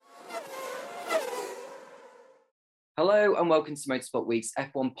Hello and welcome to Motorsport Week's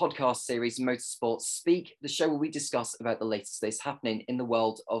F1 podcast series, Motorsport Speak, the show where we discuss about the latest things happening in the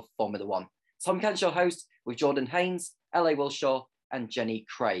world of Formula One. Tom Kent's your host with Jordan Haynes, LA Wilshaw and Jenny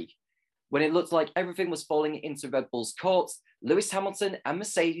Craig. When it looked like everything was falling into Red Bull's court, Lewis Hamilton and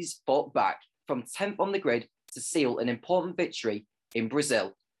Mercedes fought back from 10th on the grid to seal an important victory in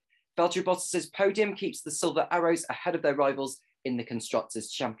Brazil. Valtteri Bottas' podium keeps the Silver Arrows ahead of their rivals in the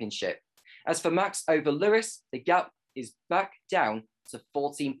Constructors' Championship. As for Max over Lewis, the gap is back down to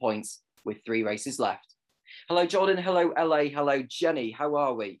 14 points with 3 races left. Hello, Jordan. Hello, LA. Hello, Jenny. How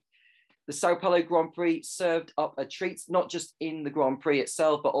are we? The Sao Paulo Grand Prix served up a treat, not just in the Grand Prix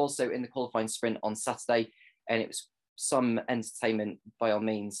itself, but also in the qualifying sprint on Saturday. And it was some entertainment by all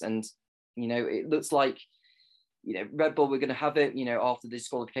means. And, it looks like, Red Bull were going to have it, after the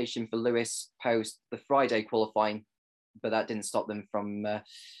disqualification for Lewis post the Friday qualifying, but that didn't stop them from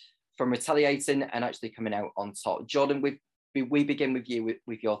retaliating and actually coming out on top. Jordan, we begin with you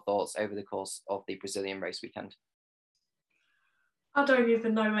with your thoughts over the course of the Brazilian race weekend. I don't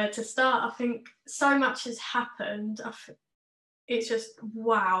even know where to start. I think so much has happened. It's just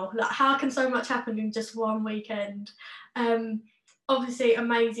wow. Like, how can so much happen in just one weekend? Obviously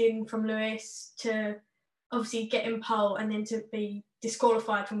amazing from Lewis to obviously get in pole and then to be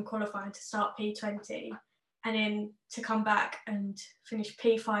disqualified from qualifying to start P20. And then to come back and finish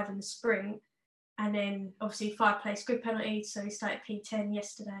P5 in the sprint, and then obviously 5-place grid penalty, so he started P10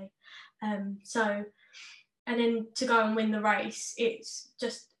 yesterday. And then to go and win the race, it's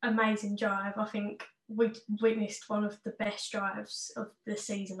just amazing drive. I think we witnessed one of the best drives of the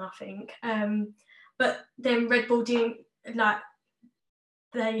season, I think. But then Red Bull didn't,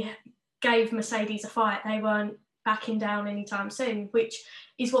 they gave Mercedes a fight. They weren't backing down anytime soon, which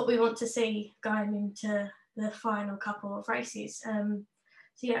is what we want to see going into the final couple of races.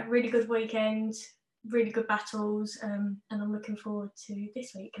 Really good weekend, really good battles, and I'm looking forward to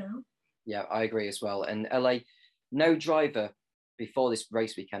this week now. Yeah, I agree as well. And LA, no driver before this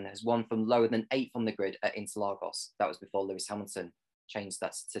race weekend has won from lower than 8th on the grid at Interlagos. That was before Lewis Hamilton changed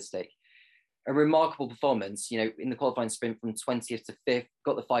that statistic. A remarkable performance, in the qualifying sprint from 20th to 5th,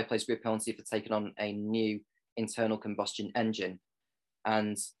 got the 5-place grid penalty for taking on a new internal combustion engine.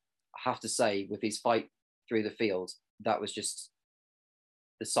 And I have to say, with his fight through the field, that was just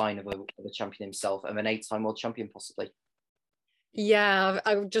the sign of a champion himself, of an 8-time world champion possibly. Yeah,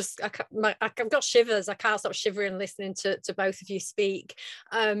 I've got shivers. I can't stop shivering listening to both of you speak,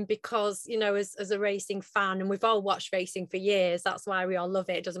 because as a racing fan, and we've all watched racing for years, that's why we all love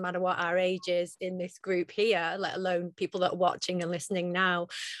it. It doesn't matter what our age is in this group here, let alone people that are watching and listening now,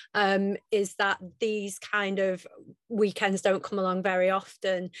 is that these kind of weekends don't come along very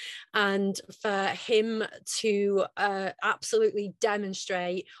often, and for him to absolutely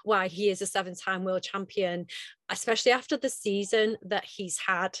demonstrate why he is a 7-time world champion, especially after the season that he's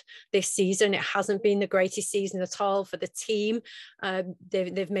had this season. It hasn't been the greatest season at all for the team.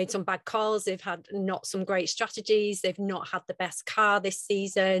 They've made some bad calls. They've had not some great strategies. They've not had the best car this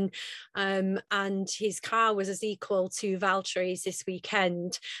season. And his car was as equal to Valtteri's this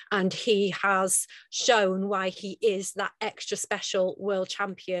weekend. And he has shown why he is that extra special world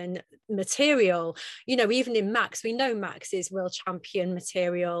champion material. Even in Max, we know Max is world champion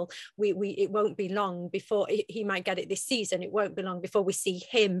material. It won't be long before he might get it this season. It won't be long before we see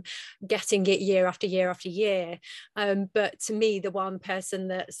him getting it year after year after year. But to me, the one person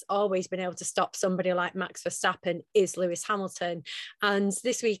that's always been able to stop somebody like Max Verstappen is Lewis Hamilton. And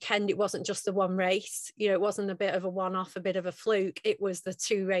this weekend, it wasn't just the one race. It wasn't a bit of a one-off, a bit of a fluke. It was the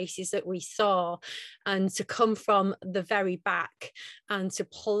 2 races that we saw. And to come from the very back and to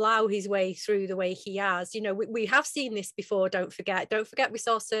plough his way through the way he has, we have seen this before. Don't forget we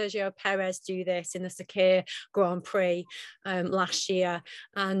saw Sergio Perez do this in the Sakir Grand Prix last year,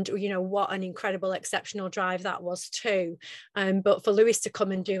 and what an incredible, exceptional drive that was too. But for Lewis to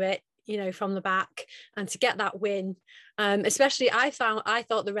come and do it, from the back and to get that win, especially I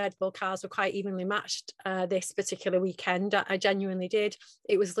thought the Red Bull cars were quite evenly matched this particular weekend. I genuinely did.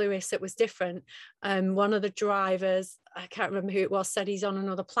 It was Lewis that was different. One of the drivers, I can't remember who it was, said he's on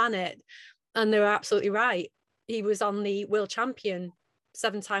another planet, and they were absolutely right. He was on the world champion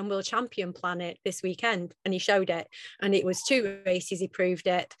 7-time world champion planet this weekend, and he showed it. And it was 2 races he proved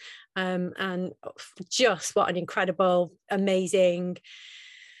it. And just what an incredible, amazing.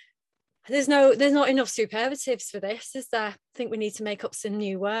 There's not enough superlatives for this, is there? I think we need to make up some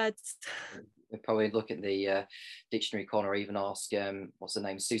new words. We'll probably look at the dictionary corner, or even ask what's her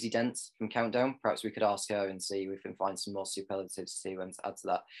name, Susie Dent from Countdown. Perhaps we could ask her and see if we can find some more superlatives to add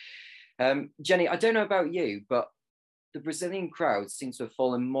to that. Jenny, I don't know about you, but the Brazilian crowd seems to have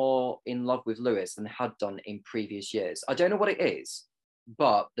fallen more in love with Lewis than they had done in previous years. I don't know what it is,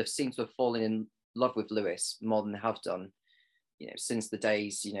 but they've seemed to have fallen in love with Lewis more than they have done, since the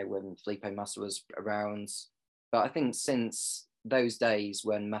days, when Felipe Massa was around. But I think since those days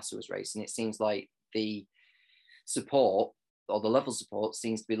when Massa was racing, it seems like the support, or the level of support,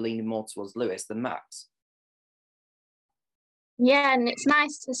 seems to be leaning more towards Lewis than Max. Yeah, and it's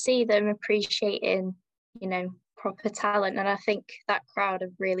nice to see them appreciating, proper talent. And I think that crowd are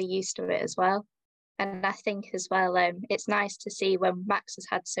really used to it as well. And I think as well, it's nice to see when Max has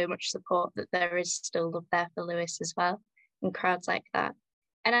had so much support that there is still love there for Lewis as well, in crowds like that.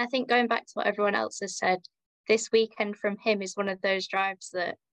 And I think going back to what everyone else has said, this weekend from him is one of those drives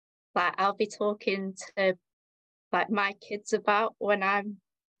that, like, I'll be talking to, like, my kids about when I'm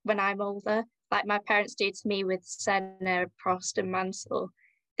older, like my parents do to me with Senna, Prost and Mansell.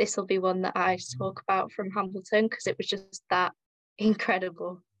 This will be one that I talk about from Hamilton, because it was just that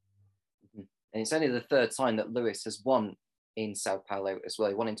incredible. And it's only the third time that Lewis has won in Sao Paulo as well.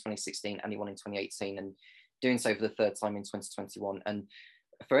 He won in 2016 and he won in 2018, and doing so for the third time in 2021. And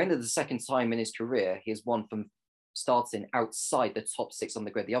for only the second time in his career, he has won from starting outside the top 6 on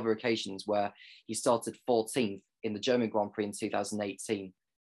the grid. The other occasions where he started 14th in the German Grand Prix in 2018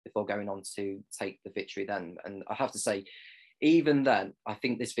 before going on to take the victory then. And I have to say, even then, I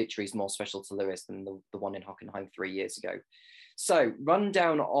think this victory is more special to Lewis than the one in Hockenheim 3 years ago. So, run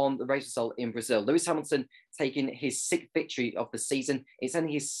down on the race result in Brazil. Lewis Hamilton taking his 6th victory of the season. It's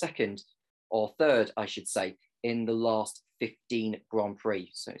only his 2nd, or 3rd, I should say, in the last 15 Grand Prix.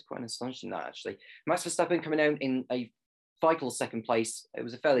 So it's quite astonishing that, actually. Max Verstappen coming out in a vital 2nd place. It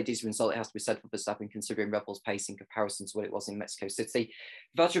was a fairly decent result, it has to be said, for Verstappen, considering Red Bull's pace in comparison to what it was in Mexico City.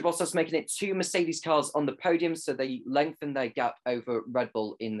 Valtteri Bottas making it 2 Mercedes cars on the podium, so they lengthened their gap over Red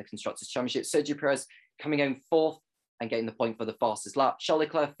Bull in the Constructors' Championship. Sergio Perez coming home 4th and getting the point for the fastest lap. Charles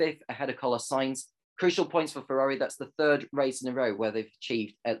Leclerc 5th, ahead of Carlos Sainz. Crucial points for Ferrari. That's the 3rd race in a row where they've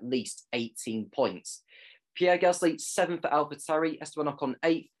achieved at least 18 points. Pierre Gasly 7th for AlphaTauri, Esteban Ocon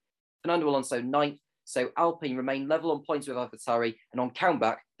 8th, Fernando Alonso 9th. So Alpine remain level on points with AlphaTauri, and on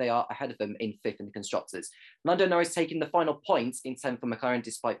countback, they are ahead of them in 5th in the Constructors. Lando Norris taking the final points in 10th for McLaren,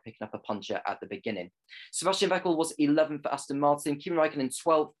 despite picking up a puncher at the beginning. Sebastian Vettel was 11th for Aston Martin, Kimi Raikkonen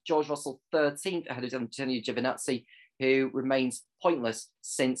 12th, George Russell 13th ahead of Antonio Giovinazzi, who remains pointless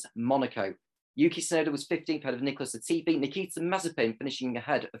since Monaco. Yuki Tsunoda was 15th ahead of Nicholas Latifi, Nikita Mazepin finishing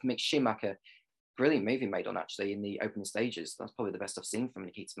ahead of Mick Schumacher. Brilliant movie made on, actually, in the opening stages. That's probably the best I've seen from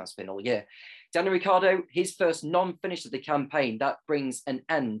Nikita Mazepin all year. Daniel Ricciardo, his first non-finish of the campaign. That brings an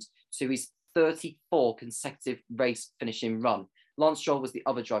end to his 34 consecutive race finishing run. Lance Stroll was the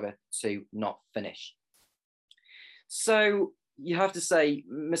other driver to not finish. So you have to say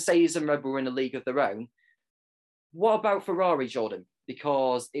Mercedes and Red Bull were in a league of their own. What about Ferrari, Jordan?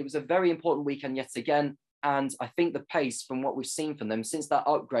 Because it was a very important weekend yet again. And I think the pace from what we've seen from them since that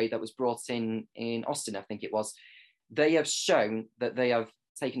upgrade that was brought in Austin, I think it was, they have shown that they have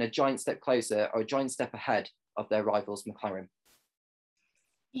taken a giant step closer, or a giant step ahead of their rivals, McLaren.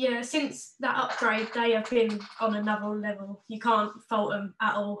 Yeah, since that upgrade, they have been on another level. You can't fault them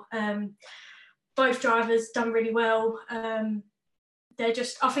at all. Both drivers done really well. I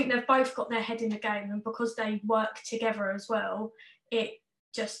think they've both got their head in the game, and because they work together as well, it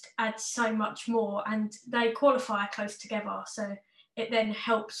just adds so much more, and they qualify close together, so it then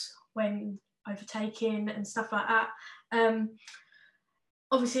helps when overtaking and stuff like that.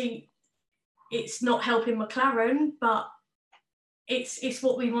 Obviously it's not helping McLaren, but it's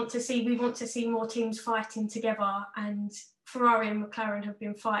what we want to see. We want to see more teams fighting together, and Ferrari and McLaren have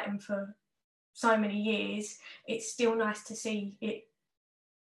been fighting for so many years. It's still nice to see it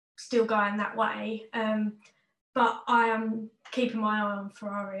still going that way. But I am keeping my eye on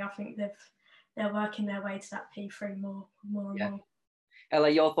Ferrari. I think they're working their way to that P3 more and more. LA,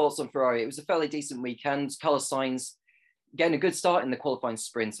 your thoughts on Ferrari? It was a fairly decent weekend. Carlos Sainz getting a good start in the qualifying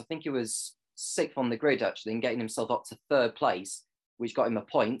sprints. I think he was 6th on the grid, actually, and getting himself up to 3rd place, which got him a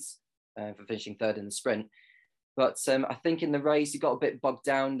point for finishing 3rd in the sprint. But I think in the race, he got a bit bogged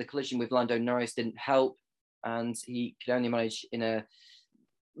down. The collision with Lando Norris didn't help, and he could only manage in a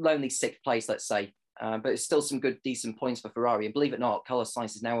lonely 6th place, let's say. But it's still some good, decent points for Ferrari. And believe it or not, Carlos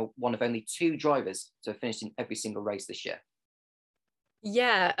Sainz is now one of only 2 drivers to have finished in every single race this year.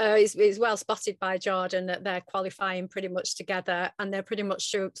 Yeah, it's well spotted by Jordan that they're qualifying pretty much together, and they're pretty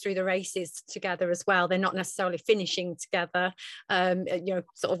much through the races together as well. They're not necessarily finishing together,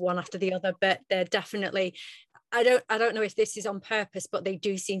 sort of one after the other, but they're definitely, I don't know if this is on purpose, but they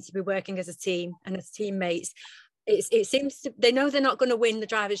do seem to be working as a team and as teammates. It seems they know they're not going to win the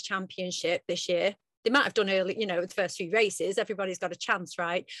Drivers' Championship this year. they might have done early, you know, the first few races, everybody's got a chance,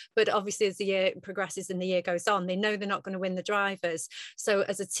 right? But obviously as the year progresses and the year goes on, they know they're not going to win the drivers. So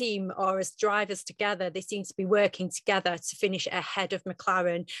as a team or as drivers together, they seem to be working together to finish ahead of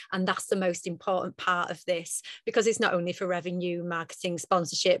McLaren. And that's the most important part of this, because it's not only for revenue, marketing,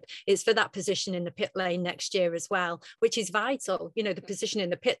 sponsorship, it's for that position in the pit lane next year as well, which is vital. You know, the position in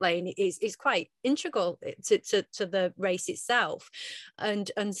the pit lane is quite integral to the race itself.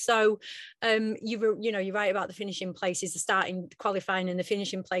 And so you're right about the finishing places, the starting, qualifying and the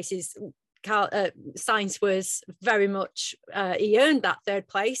finishing places. Sainz was very much, he earned that third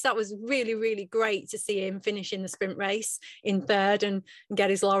place. That was really, really great to see him finish in the sprint race in third and get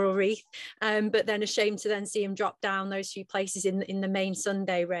his laurel wreath. But then a shame to then see him drop down those few places in the main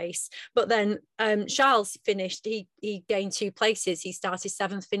Sunday race. But then Charles finished, he gained 2 places. He started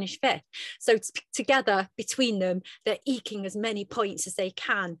 7th, finished 5th. So together between them, they're eking as many points as they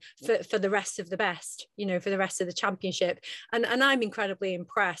can for the rest of the best, you know, for the rest of the championship. And I'm incredibly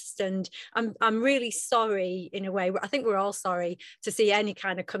impressed. And I'm really sorry, in a way, I think we're all sorry to see any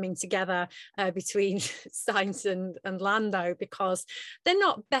kind of coming together between Sainz and Lando, because they're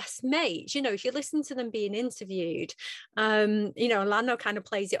not best mates. You know, if you listen to them being interviewed, you know, Lando kind of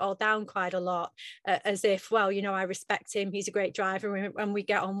plays it all down quite a lot, as if, well, you know, I respect him, he's a great driver, and we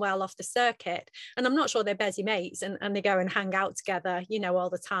get on well off the circuit. And I'm not sure they're busy mates and they go and hang out together, you know, all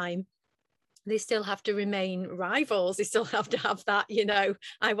the time. They still have to remain rivals. They still have to have that, you know,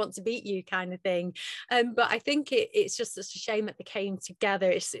 I want to beat you kind of thing. But I think it's just such a shame that they came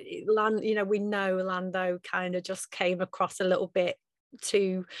together. You know, we know Lando kind of just came across a little bit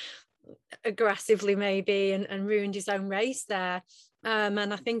too aggressively maybe and ruined his own race there.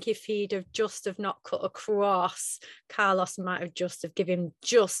 And I think if he'd have not cut across, Carlos might have given him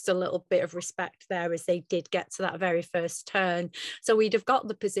just a little bit of respect there, as they did get to that very first turn. So we'd have got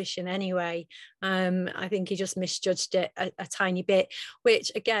the position anyway. I think he just misjudged it a tiny bit,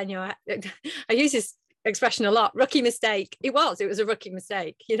 which again, you know, I use this expression a lot, rookie mistake. It was a rookie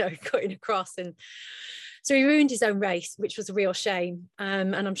mistake, you know, cutting across. And so he ruined his own race, which was a real shame.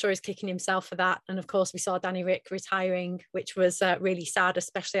 And I'm sure he's kicking himself for that. And of course, we saw Danny Rick retiring, which was really sad,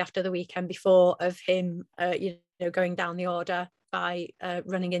 especially after the weekend before of him, you know, going down the order by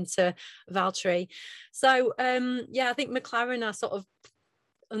running into Valtteri. So, yeah, I think McLaren are sort of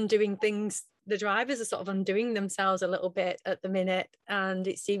undoing things. The drivers are sort of undoing themselves a little bit at the minute. And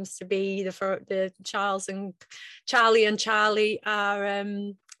it seems to be the Charlie and Charlie are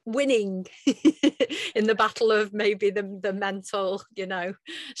winning in the battle of maybe the mental, you know,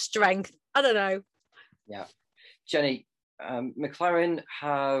 strength. I don't know. Yeah. Jenny, McLaren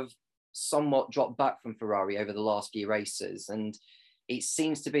have somewhat dropped back from Ferrari over the last few races, and it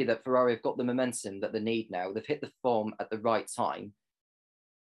seems to be that Ferrari have got the momentum that they need now. They've hit the form at the right time.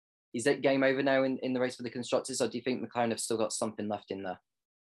 Is it game over now in the race for the constructors, or do you think McLaren have still got something left in there?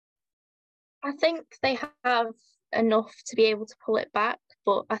 I think they have enough to be able to pull it back,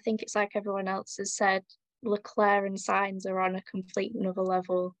 but I think it's like everyone else has said, Leclerc and Sainz are on a complete another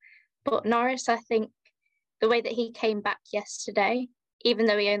level. But Norris, I think the way that he came back yesterday, even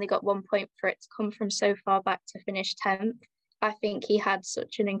though he only got 1 point for it to come from so far back to finish 10th, I think he had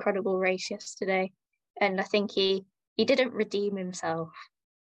such an incredible race yesterday. And I think he didn't redeem himself,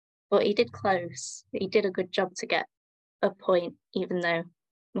 but he did close. He did a good job to get a point, even though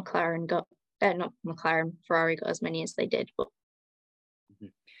Ferrari got as many as they did. But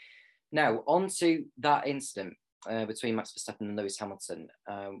now on to that incident between Max Verstappen and Lewis Hamilton.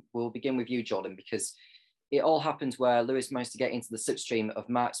 We'll begin with you, Jordan, because it all happened where Lewis managed to get into the slipstream of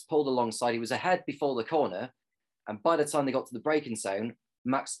Max, pulled alongside. He was ahead before the corner, and by the time they got to the braking zone,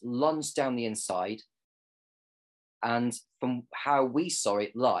 Max lunged down the inside. And from how we saw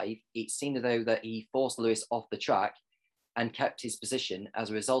it live, it seemed as though that he forced Lewis off the track and kept his position as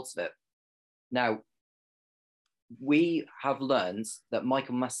a result of it. Now, we have learned that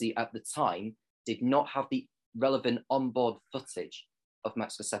Michael Massey at the time did not have the relevant onboard footage of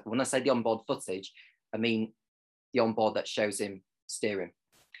Max Verstappen. When I say the onboard footage, I mean the onboard that shows him steering.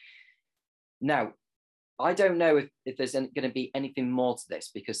 Now, I don't know if there's going to be anything more to this,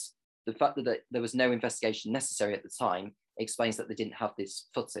 because the fact that there was no investigation necessary at the time explains that they didn't have this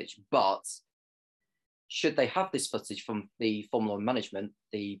footage. But should they have this footage from the Formula One management,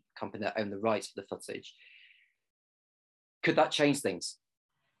 the company that owned the rights for the footage, could that change things?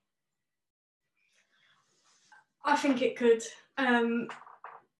 I think it could.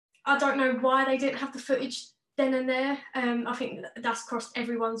 I don't know why they didn't have the footage then and there. I think that's crossed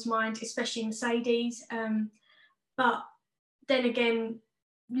everyone's mind, especially Mercedes. But then again,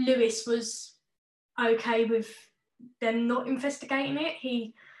 Lewis was okay with them not investigating it.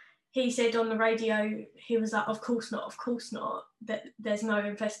 He he said on the radio, he was like, of course not, that there's no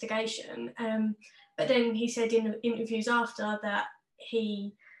investigation. But then he said in the interviews after that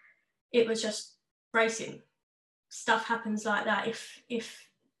it was just racing. Stuff happens like that.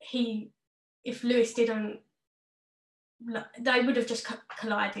 If Lewis didn't, they would have just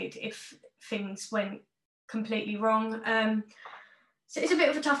collided if things went completely wrong. So it's a bit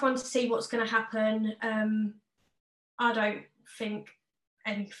of a tough one to see what's going to happen. I don't think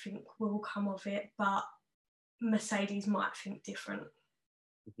anything will come of it, but Mercedes might think different.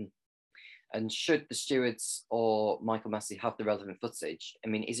 Mm-hmm. And should the stewards or Michael Massey have the relevant footage, I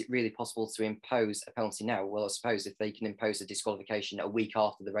mean, is it really possible to impose a penalty now? Well, I suppose if they can impose a disqualification a week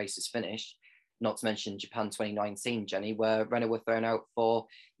after the race is finished, not to mention Japan 2019, Jenny, where Renault were thrown out for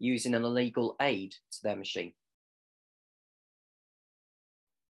using an illegal aid to their machine.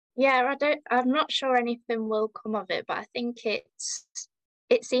 Yeah, I'm not sure anything will come of it, but I think it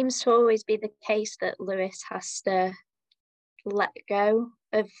seems to always be the case that Lewis has to let go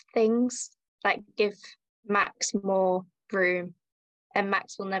of things, like give Max more room, and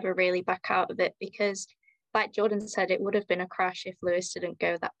Max will never really back out of it, because like Jordan said, it would have been a crash if Lewis didn't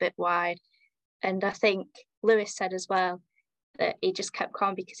go that bit wide. And I think Lewis said as well that he just kept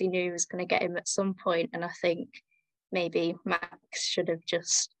calm because he knew he was going to get him at some point, and I think maybe Max should have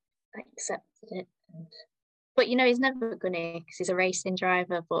just accepted it. But he's never going to, because he's a racing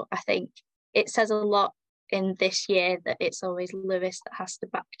driver. But I think it says a lot in this year that it's always Lewis that has to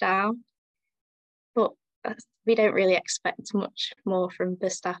back down. But we don't really expect much more from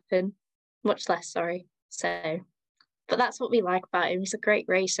Verstappen, much less, sorry. So, but that's what we like about him. He's a great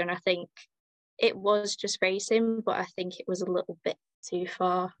racer, and I think it was just racing, but I think it was a little bit too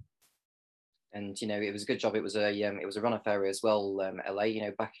far. And it was a good job. It was a runoff area as well. LA,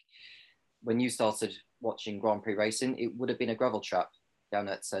 back when you started watching Grand Prix racing, it would have been a gravel trap down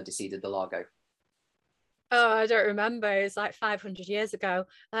at Desida de Lago. Oh, I don't remember. It was like 500 years ago.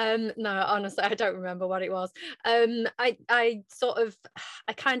 No, honestly, I don't remember what it was. I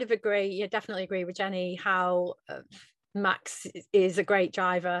kind of agree. Definitely agree with Jenny how Max is a great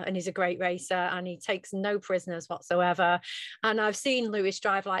driver and he's a great racer and he takes no prisoners whatsoever. And I've seen Lewis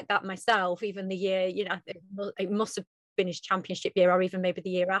drive like that myself, even the year, it must have been his championship year, or even maybe the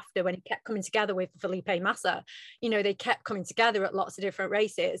year after, when he kept coming together with Felipe Massa. They kept coming together at lots of different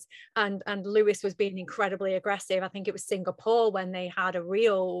races, and Lewis was being incredibly aggressive. I think it was Singapore when they had a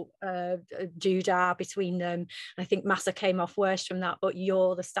real doodah between them. I think Massa came off worse from that, but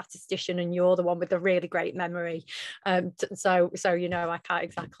you're the statistician and you're the one with the really great memory, so I can't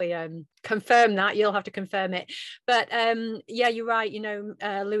exactly confirm that. You'll have to confirm it, but yeah, you're right.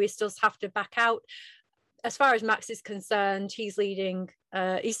 Lewis does have to back out. As far as Max is concerned, he's leading.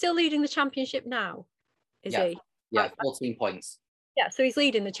 He's still leading the championship now, is he? Yeah, 14 points. Yeah, so he's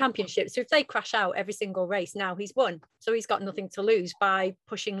leading the championship. So if they crash out every single race, now he's won. So he's got nothing to lose by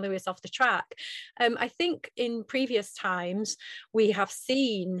pushing Lewis off the track. I think in previous times we have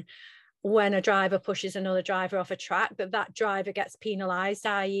seen when a driver pushes another driver off a track, that driver gets penalised,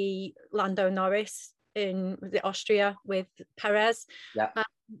 i.e. Lando Norris in Austria with Perez. Yeah.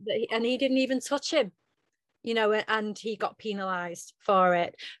 And he didn't even touch him. And he got penalised for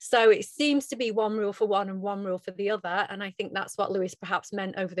it. So it seems to be one rule for one and one rule for the other. And I think that's what Lewis perhaps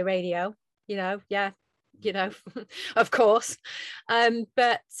meant over the radio, of course.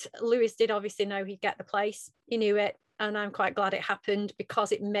 But Lewis did obviously know he'd get the place. He knew it. And I'm quite glad it happened,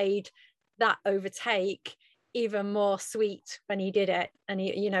 because it made that overtake even more sweet when he did it. And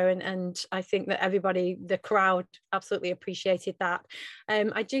and I think that everybody, the crowd, absolutely appreciated that.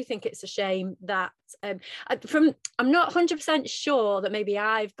 I do think it's a shame that I'm not 100% sure that maybe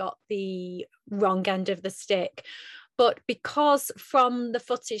I've got the wrong end of the stick, but because from the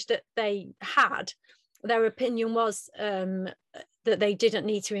footage that they had, their opinion was that they didn't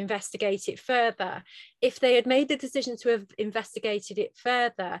need to investigate it further. If they had made the decision to have investigated it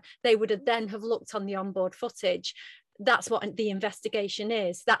further, they would have then have looked on the onboard footage. That's what the investigation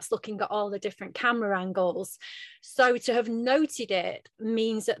is. That's looking at all the different camera angles. So to have noted it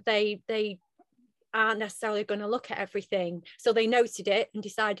means that they aren't necessarily going to look at everything. So they noted it and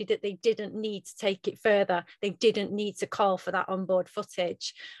decided that they didn't need to take it further. They didn't need to call for that onboard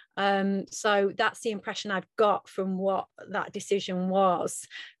footage. So that's the impression I've got from what that decision was,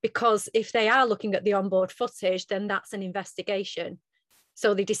 because if they are looking at the onboard footage, then that's an investigation.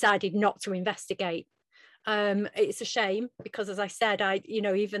 So they decided not to investigate. It's a shame, because as I said,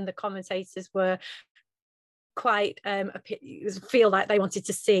 even the commentators were quite feel like they wanted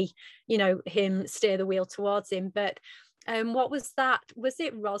to see him steer the wheel towards him. But what was that? Was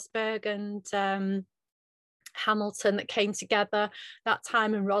it Rosberg and Hamilton that came together that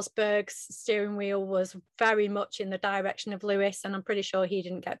time, and Rosberg's steering wheel was very much in the direction of Lewis, and I'm pretty sure he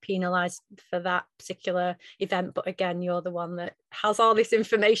didn't get penalised for that particular event. But again, you're the one that has all this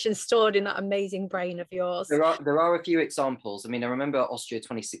information stored in that amazing brain of yours. There are a few examples. I mean, I remember Austria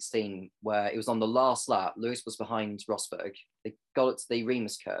 2016 where it was on the last lap. Lewis was behind Rosberg. They got it to the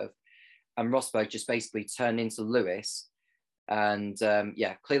Remus curve, and Rosberg just basically turned into Lewis. And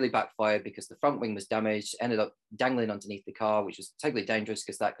clearly backfired because the front wing was damaged, ended up dangling underneath the car, which was totally dangerous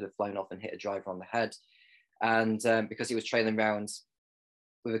because that could have flown off and hit a driver on the head. And because he was trailing around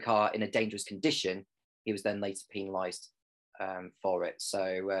with a car in a dangerous condition, he was then later penalised for it.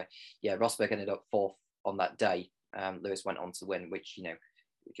 So, Rosberg ended up fourth on that day. Lewis went on to win, which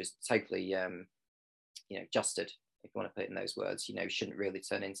is totally, justed, if you want to put it in those words. Shouldn't really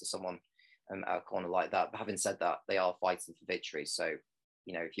turn into someone out of corner like that. But having said that, they are fighting for victory. So,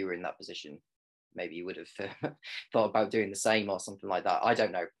 if you were in that position, maybe you would have thought about doing the same or something like that. I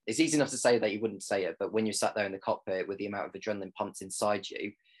don't know. It's easy enough to say that you wouldn't say it, but when you're sat there in the cockpit with the amount of adrenaline pumped inside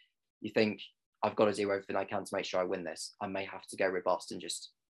you, you think, I've got to do everything I can to make sure I win this. I may have to go robust and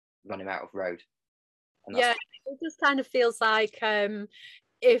just run him out of road. Yeah, it just kind of feels like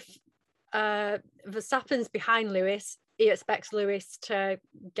if Verstappen's behind Lewis, he expects Lewis to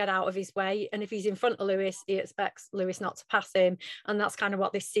get out of his way, and if he's in front of Lewis, he expects Lewis not to pass him. And that's kind of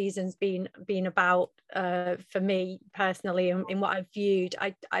what this season's been about for me personally, in what I've viewed.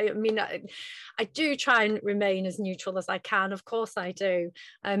 I do try and remain as neutral as I can, of course I do,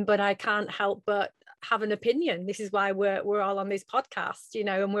 but I can't help but have an opinion. This is why we're all on this podcast,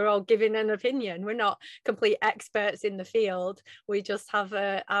 and we're all giving an opinion. We're not complete experts in the field. We just have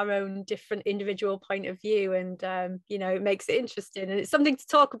our own different individual point of view, and it makes it interesting, and it's something to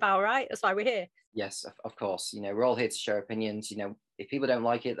talk about, right? That's why we're here. Yes, of course. We're all here to share opinions. If people don't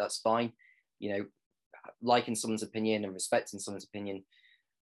like it, that's fine. Liking someone's opinion and respecting someone's opinion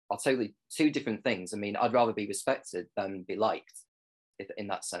are totally two different things. I mean, I'd rather be respected than be liked, in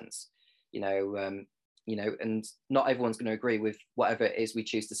that sense. And not everyone's going to agree with whatever it is we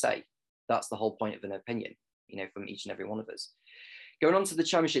choose to say. That's the whole point of an opinion, from each and every one of us. Going on to the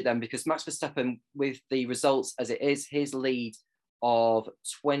championship then, because Max Verstappen, with the results as it is, his lead of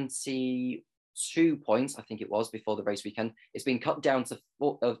 22 points, I think it was, before the race weekend, it's been cut down to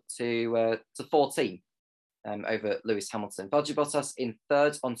 14 over Lewis Hamilton. Valtteri Bottas in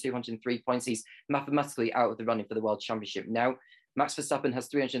third on 203 points. He's mathematically out of the running for the World Championship now. Max Verstappen has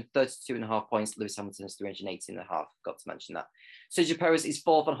 332.5 points. Lewis Hamilton has 318.5. Got to mention that. Sergio Perez is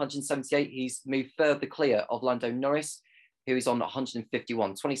fourth on 178. He's moved further clear of Lando Norris, who is on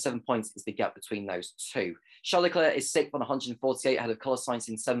 151. 27 points is the gap between those two. Charles Leclerc is sixth on 148, ahead of Carlos Sainz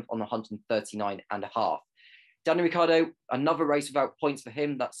in seventh on 139.5. Daniel Ricciardo, another race without points for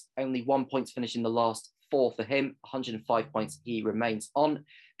him. That's only 1 point to finish in the last four for him. 105 points he remains on.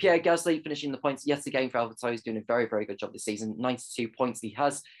 Pierre Gasly finishing the points yet again for AlphaTauri. He's doing a very, very good job this season. 92 points he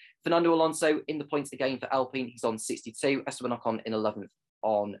has. Fernando Alonso in the points again for Alpine. He's on 62. Esteban Ocon in 11th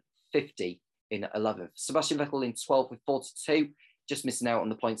on 50 in 11th. Sebastian Vettel in 12th with 42. Just missing out on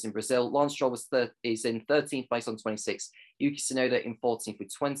the points in Brazil. Lance Stroll is in 13th place on 26. Yuki Tsunoda in 14th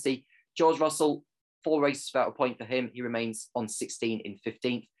with 20. George Russell, 4 races without a point for him. He remains on 16 in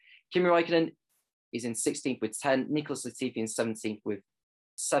 15th. Kimi Raikkonen is in 16th with 10. Nicholas Latifi in 17th with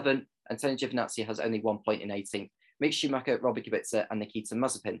 7. Antonio Giovinazzi has only 1 point in 18th. Mick Schumacher, Robbie Kubica and Nikita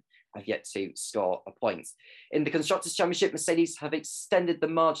Mazepin have yet to score a point. In the Constructors' Championship, Mercedes have extended the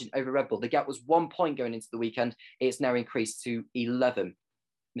margin over Red Bull. The gap was 1 point going into the weekend. It's now increased to 11.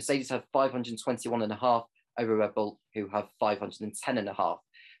 Mercedes have 521.5 over Red Bull, who have 510.5.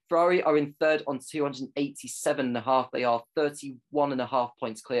 Ferrari are in third on 287.5. They are 31.5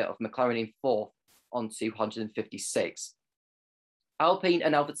 points clear of McLaren in fourth on 256. Alpine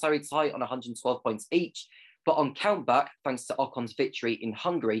and AlphaTauri tie on 112 points each, but on countback, thanks to Ocon's victory in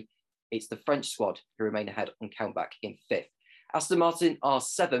Hungary, it's the French squad who remain ahead on countback in fifth. Aston Martin are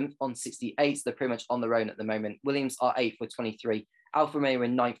seventh on 68. They're pretty much on their own at the moment. Williams are eighth with 23. Alfa Romeo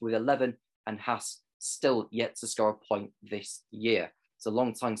in ninth with 11, and Haas still yet to score a point this year. It's a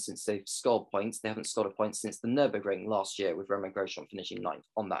long time since they've scored points. They haven't scored a point since the Nürburgring last year, with Romain Grosjean finishing ninth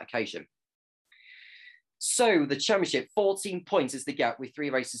on that occasion. So the championship, 14 points is the gap with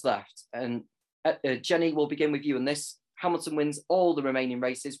 3 races left. And Jenny, we'll begin with you on this. Hamilton wins all the remaining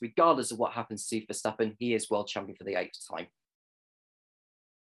races, regardless of what happens to Verstappen. He is world champion for the 8th time.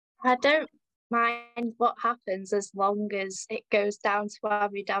 I don't mind what happens as long as it goes down to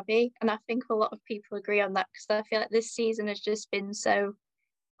Abu Dhabi. And I think a lot of people agree on that, because I feel like this season has just been so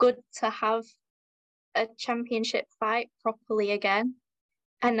good to have a championship fight properly again.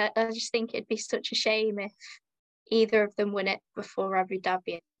 And I just think it'd be such a shame if either of them win it before Abu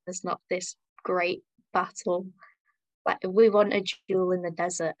Dhabi. There's not this great battle. Like, we want a duel in the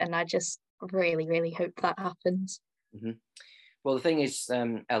desert, and I just really, really hope that happens. Mm-hmm. Well, the thing is,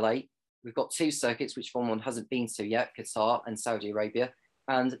 LA, we've got two circuits which Formula One hasn't been to yet, Qatar and Saudi Arabia,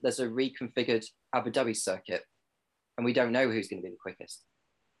 and there's a reconfigured Abu Dhabi circuit, and we don't know who's going to be the quickest.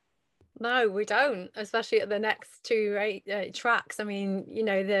 No, we don't, especially at the next two tracks. I mean, you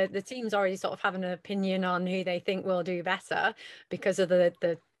know, the teams already sort of have an opinion on who they think will do better because of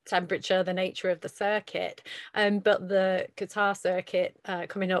the temperature, the nature of the circuit. But the Qatar circuit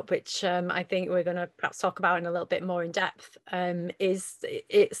coming up, which I think we're going to perhaps talk about in a little bit more in depth,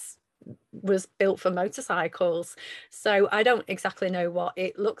 was built for motorcycles, so I don't exactly know what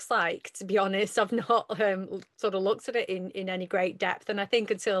it looks like, to be honest. I've not sort of looked at it in any great depth, and I think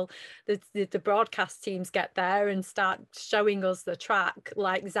until the broadcast teams get there and start showing us the track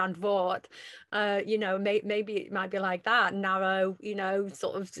like Zandvoort, you know, maybe it might be like that, narrow, you know,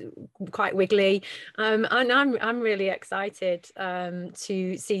 sort of quite wiggly, and I'm really excited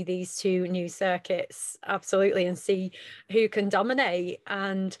to see these two new circuits, absolutely, and see who can dominate.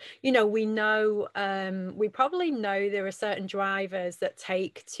 And you know, we probably know there are certain drivers that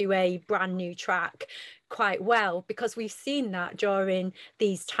take to a brand new track quite well, because we've seen that during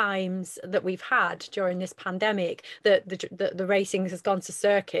these times that we've had during this pandemic, that the racing has gone to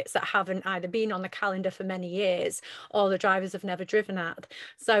circuits that haven't either been on the calendar for many years or the drivers have never driven at.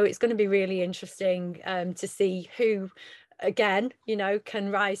 So it's going to be really interesting to see who, again, you know,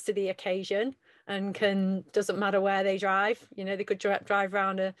 can rise to the occasion and doesn't matter where they drive, you know, they could drive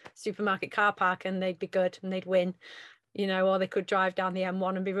around a supermarket car park and they'd be good and they'd win, you know, or they could drive down the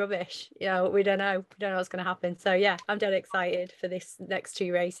M1 and be rubbish. You know, we don't know what's going to happen. So yeah, I'm dead excited for this next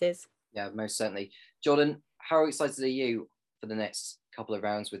two races. Yeah, most certainly. Jordan, how excited are you for the next couple of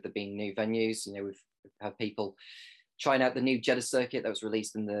rounds with there being new venues? You know, we've had people trying out the new Jeddah circuit that was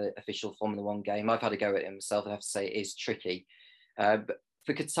released in the official Formula One game. I've had a go at it myself. I have to say it is tricky. But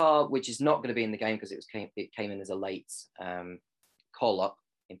for Qatar, which is not going to be in the game because it came in as a late call-up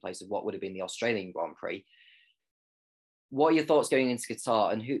in place of what would have been the Australian Grand Prix, what are your thoughts going into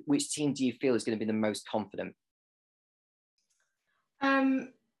Qatar, and which team do you feel is going to be the most confident?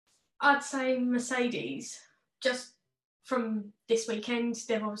 I'd say Mercedes, just from this weekend.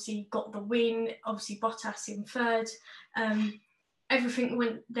 They've obviously got the win, obviously Bottas in third. Everything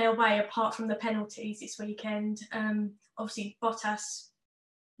went their way apart from the penalties this weekend. Obviously Bottas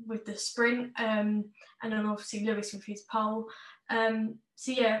with the sprint, and then obviously Lewis with his pole.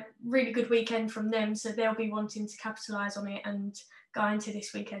 So yeah, really good weekend from them. So they'll be wanting to capitalise on it and go into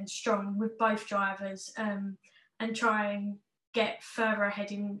this weekend strong with both drivers, and try and get further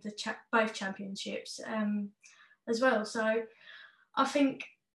ahead in the both championships as well. So I think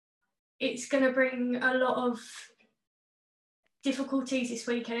it's going to bring a lot of difficulties this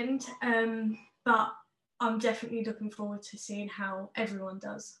weekend, but I'm definitely looking forward to seeing how everyone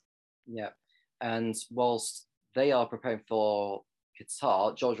does. Yeah, and whilst they are preparing for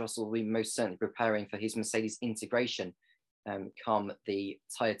Qatar, George Russell will be most certainly preparing for his Mercedes integration come the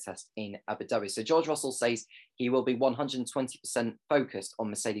tyre test in Abu Dhabi. So George Russell says he will be 120% focused on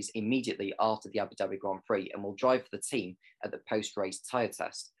Mercedes immediately after the Abu Dhabi Grand Prix and will drive for the team at the post-race tyre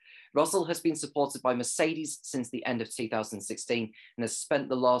test. Russell has been supported by Mercedes since the end of 2016 and has spent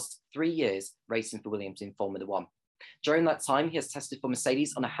the last 3 years racing for Williams in Formula One. During that time, he has tested for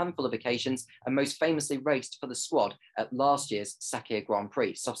Mercedes on a handful of occasions and most famously raced for the squad at last year's Sakir Grand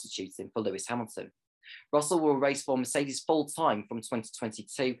Prix, substituting for Lewis Hamilton. Russell will race for Mercedes full-time from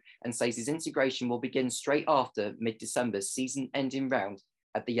 2022 and says his integration will begin straight after mid-December's season-ending round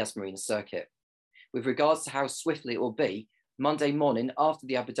at the Yas Marina circuit. With regards to how swiftly it will be, Monday morning after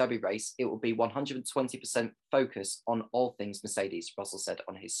the Abu Dhabi race, it will be 120% focus on all things Mercedes, Russell said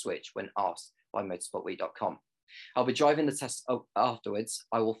on his switch when asked by motorsportweek.com. I'll be driving the test afterwards.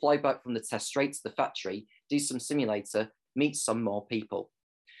 I will fly back from the test straight to the factory, do some simulator, meet some more people.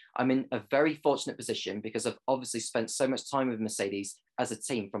 I'm in a very fortunate position because I've obviously spent so much time with Mercedes as a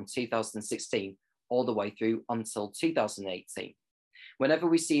team from 2016 all the way through until 2018. Whenever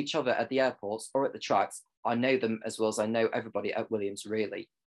we see each other at the airports or at the tracks, I know them as well as I know everybody at Williams, really.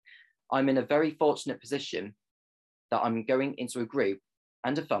 I'm in a very fortunate position that I'm going into a group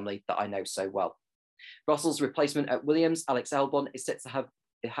and a family that I know so well. Russell's replacement at Williams, Alex Albon, is set to have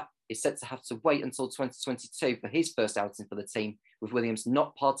to wait until 2022 for his first outing for the team, with Williams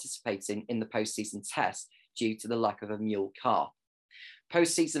not participating in the postseason test due to the lack of a mule car.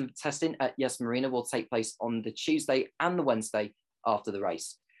 Postseason testing at Yas Marina will take place on the Tuesday and the Wednesday after the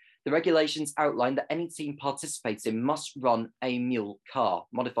race. The regulations outline that any team participating must run a mule car,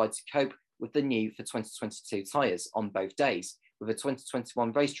 modified to cope with the new for 2022 tyres on both days, with a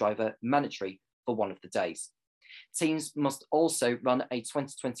 2021 race driver mandatory for one of the days. Teams must also run a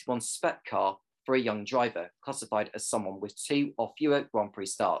 2021 spec car for a young driver, classified as someone with 2 or fewer Grand Prix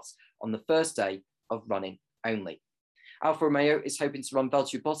starts on the first day of running only. Alfa Romeo is hoping to run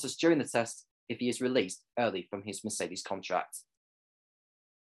Valtteri Bottas during the test if he is released early from his Mercedes contract.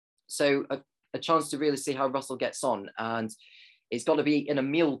 So a chance to really see how Russell gets on, and it's got to be in a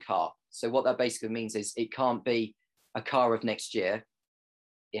mule car. So what that basically means is it can't be a car of next year.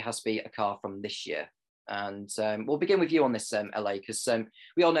 It has to be a car from this year. And we'll begin with you on this, LA, because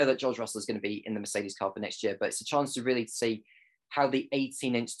we all know that George Russell is going to be in the Mercedes car for next year, but it's a chance to really see how the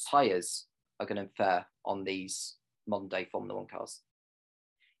 18-inch tyres are going to fare on these modern-day Formula One cars.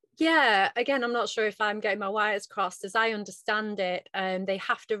 Yeah, again, I'm not sure if I'm getting my wires crossed. As I understand it, they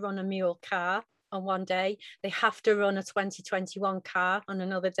have to run a mule car on one day. They have to run a 2021 car on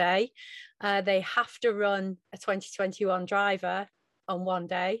another day. They have to run a 2021 driver on one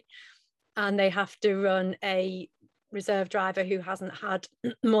day. And they have to run a reserve driver who hasn't had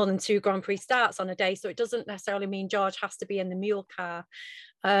more than 2 Grand Prix starts on a day. So it doesn't necessarily mean George has to be in the mule car.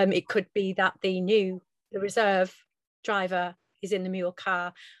 It could be that the reserve driver is in the mule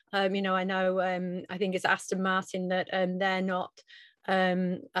car. I know, I think it's Aston Martin that they're not,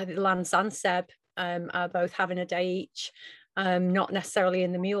 I think Lance and Seb are both having a day each, not necessarily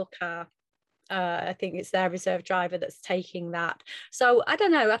in the mule car. I think it's their reserve driver that's taking that. So I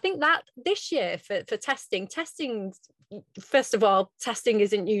don't know. I think that this year for testing, first of all, testing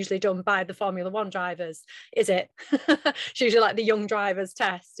isn't usually done by the Formula One drivers, is it? It's usually like the young drivers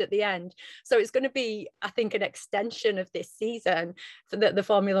test at the end. So it's going to be, I think, an extension of this season for that the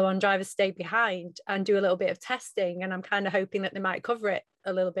Formula One drivers stay behind and do a little bit of testing. And I'm kind of hoping that they might cover it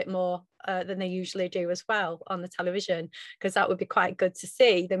a little bit more than they usually do as well on the television, because that would be quite good to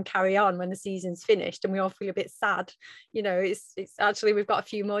see them carry on when the season's finished and we all feel a bit sad. It's actually, we've got a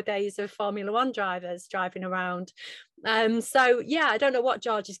few more days of Formula One drivers driving around. So yeah, I don't know what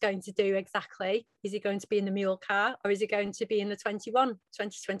George is going to do exactly. Is he going to be in the mule car, or is he going to be in the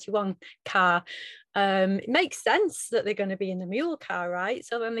 2021 car? It makes sense that they're going to be in the mule car, right?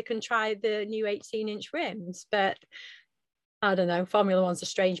 So then they can try the new 18-inch rims. But I don't know, Formula One's a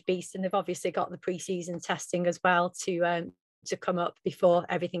strange beast, and they've obviously got the pre-season testing as well to come up before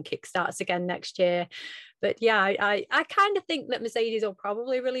everything kickstarts again next year. But yeah, I kind of think that Mercedes will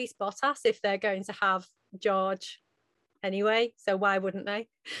probably release Bottas if they're going to have George anyway, so why wouldn't they?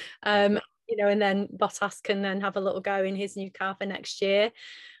 And then Bottas can then have a little go in his new car for next year,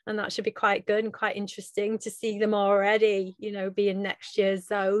 and that should be quite good and quite interesting to see them already, be in next year's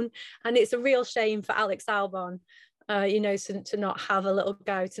zone. And it's a real shame for Alex Albon, to not have a little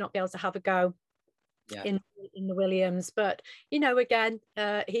go, to not be able to have a go in the Williams. But again,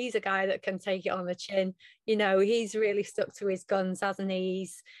 he's a guy that can take it on the chin. He's really stuck to his guns, hasn't he?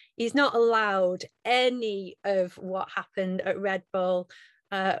 He's not allowed any of what happened at Red Bull,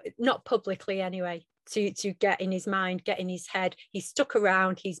 not publicly anyway, to get in his mind, get in his head. He's stuck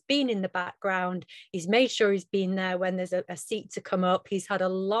around, he's been in the background, he's made sure he's been there when there's a seat to come up. He's had a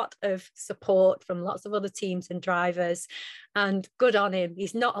lot of support from lots of other teams and drivers, and good on him.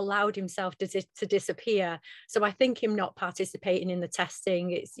 He's not allowed himself to disappear. So I think him not participating in the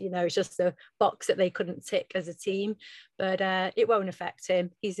testing, it's just a box that they couldn't tick as a team, but it won't affect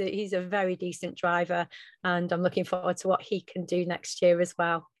him. He's a very decent driver, and I'm looking forward to what he can do next year as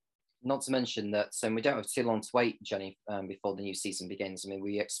well. Not to mention that we don't have too long to wait, Jenny, before the new season begins. I mean,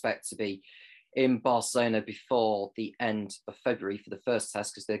 we expect to be in Barcelona before the end of February for the first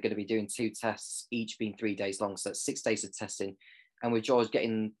test, because they're going to be doing 2 tests, each being 3 days long. So that's 6 days of testing. And with George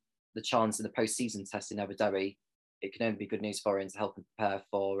getting the chance in the post-season test in Abu Dhabi, it can only be good news for him to help him prepare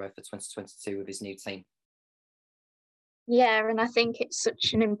for 2022 with his new team. Yeah, and I think it's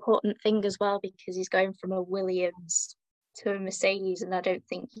such an important thing as well, because he's going from a Williams to a Mercedes, and I don't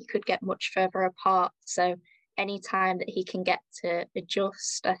think he could get much further apart. So any time that he can get to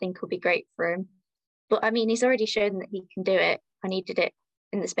adjust, I think will be great for him. But I mean, he's already shown that he can do it, and he did it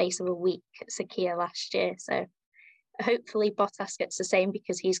in the space of a week at Sakhir last year. So hopefully Bottas gets the same,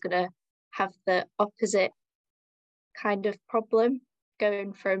 because he's going to have the opposite kind of problem,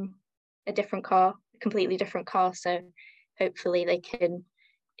 going from a different car, a completely different car. So hopefully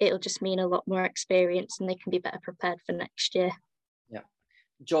it'll just mean a lot more experience, and they can be better prepared for next year. Yeah.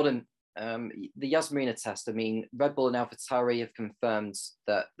 Jordan, the Yas Marina test, I mean, Red Bull and AlphaTauri have confirmed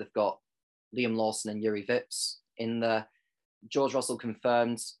that they've got Liam Lawson and Yuri Vips in there. George Russell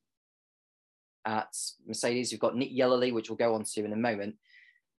confirmed at Mercedes. You've got Nick Yellerly, which we'll go on to in a moment.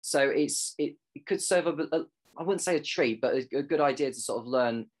 So it could serve I wouldn't say a treat, but a good idea to sort of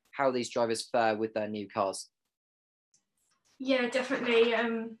learn how these drivers fare with their new cars. Yeah, definitely.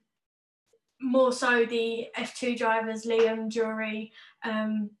 More so the F2 drivers, Liam, Jury.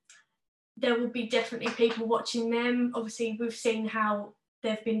 There will be definitely people watching them. Obviously, we've seen how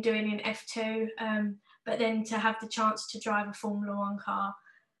they've been doing in F2, but then to have the chance to drive a Formula One car,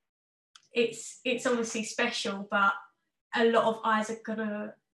 it's obviously special, but a lot of eyes are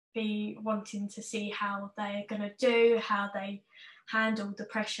gonna be wanting to see how they're gonna do, how they handle the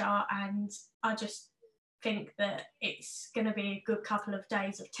pressure, and I just think that it's gonna be a good couple of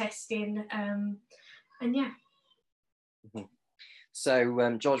days of testing, and yeah. Mm-hmm.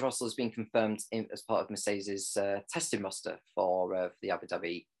 So George Russell has been confirmed as part of Mercedes' testing roster for the Abu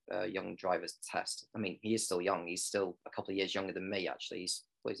Dhabi young drivers test. I mean, he is still young. He's still a couple of years younger than me, actually. He's,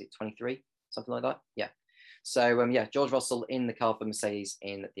 what is it, 23? Something like that? Yeah. So, yeah, George Russell in the car for Mercedes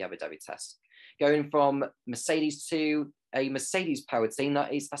in the Abu Dhabi test. Going from Mercedes to a Mercedes-powered team,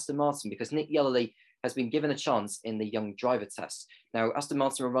 that is Aston Martin, because Nick Yellerly has been given a chance in the young driver test. Now, Aston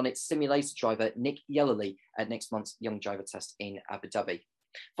Martin will run its simulator driver, Nick Yellerly, at next month's young driver test in Abu Dhabi.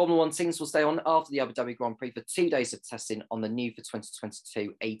 Formula One teams will stay on after the Abu Dhabi Grand Prix for 2 days of testing on the new for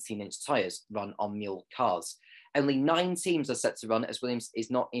 2022 18-inch tyres run on mule cars. Only 9 teams are set to run, as Williams is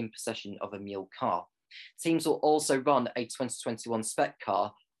not in possession of a mule car. Teams will also run a 2021 spec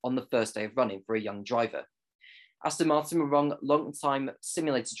car on the first day of running for a young driver. Aston Martin will run long-time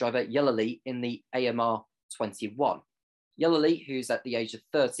simulator driver Yellerly in the AMR 21. Yellerly, who's at the age of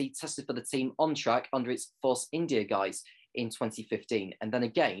 30, tested for the team on track under its Force India guise in 2015, and then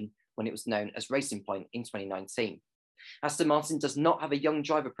again when it was known as Racing Point in 2019. Aston Martin does not have a young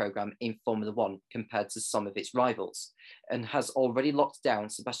driver programme in Formula One compared to some of its rivals, and has already locked down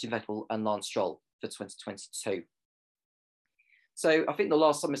Sebastian Vettel and Lance Stroll for 2022. So I think the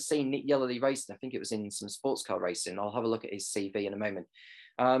last time I've seen Nick Yellerly racing, I think it was in some sports car racing. I'll have a look at his CV in a moment.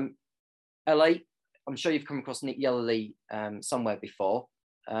 LA, I'm sure you've come across Nick Yellerly somewhere before.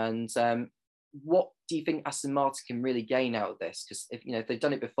 And what do you think Aston Martin can really gain out of this? Because if they've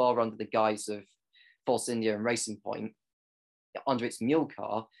done it before under the guise of Force India and Racing Point, under its mule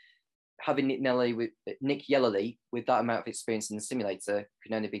car, having Nick Yellerly with that amount of experience in the simulator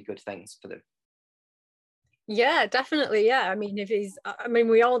can only be good things for them. Yeah, definitely. Yeah, I mean,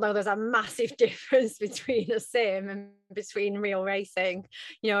 we all know there's a massive difference between a sim and between real racing.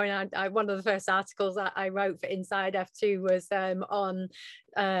 And one of the first articles that I wrote for Inside F2 was on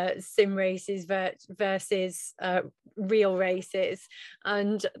sim races versus real races,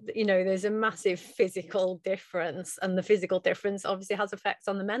 and there's a massive physical difference, and the physical difference obviously has effects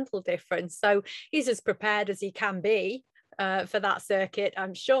on the mental difference. So he's as prepared as he can be for that circuit,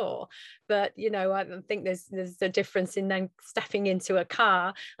 I'm sure, but I think there's a difference in then stepping into a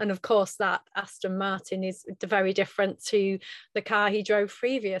car, and of course that Aston Martin is very different to the car he drove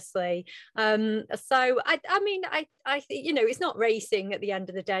previously. So I think it's not racing at the end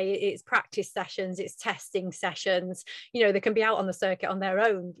of the day. It's practice sessions, it's testing sessions. They can be out on the circuit on their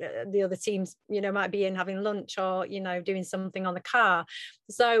own. The other teams might be in having lunch or doing something on the car.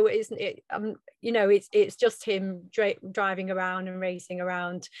 So it's just him driving around and racing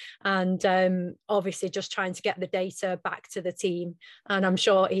around, and obviously just trying to get the data back to the team, and I'm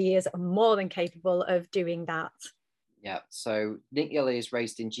sure he is more than capable of doing that. Yeah, so Nick Yellerly has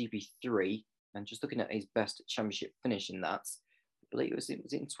raced in GP3, and just looking at his best championship finish in that, I believe was it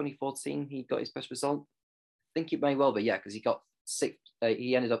in 2014 he got his best result? I think it may well be, yeah, because he got 6th,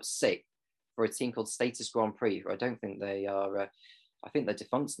 he ended up 6th for a team called Status Grand Prix. I don't think they are I think they're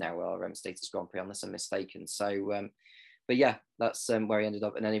defunct now, our Status Grand Prix, unless I'm mistaken. So but yeah, that's where he ended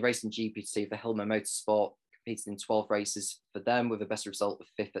up. And then he raced in GP2 for Hilmer Motorsport, competed in 12 races for them with a best result of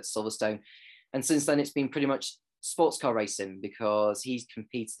 5th at Silverstone. And since then, it's been pretty much sports car racing, because he's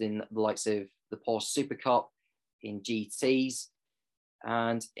competed in the likes of the Porsche Super Cup, in GTs,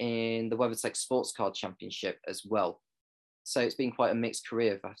 and in the WeatherTech Sports Car Championship as well. So it's been quite a mixed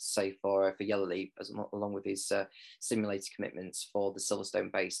career, I have to say, for Yellerly, along with his simulator commitments for the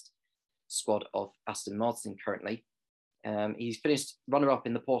Silverstone-based squad of Aston Martin currently. He's finished runner-up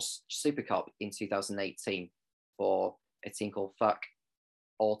in the Porsche Super Cup in 2018 for a team called FAC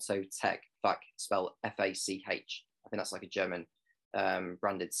Auto Tech, FAC spelled FACH. I think that's like a German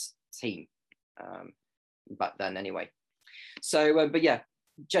branded team back then anyway. So, but yeah,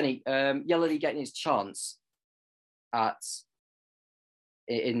 Jenny, Yellerly getting his chance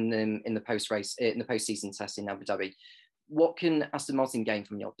in the post-race, in the post-season test in Abu Dhabi. What can Aston Martin gain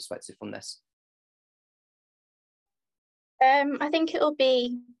from your perspective from this? I think it'll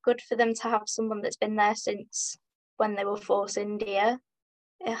be good for them to have someone that's been there since when they were Force India.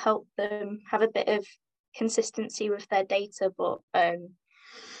 it helped them have a bit of consistency with their data. But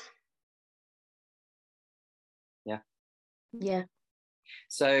yeah.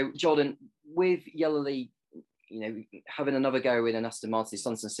 So Jordan, with Yellow League, having another go in an Aston Martin, it's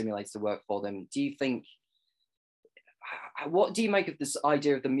done some simulator work for them. Do you think? What do you make of this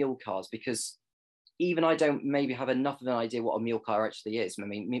idea of the mule cars? Because even I don't maybe have enough of an idea what a mule car actually is. I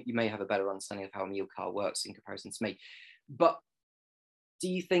mean, you may have a better understanding of how a mule car works in comparison to me. But do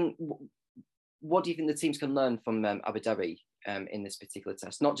you think, what do you think the teams can learn from Abu Dhabi in this particular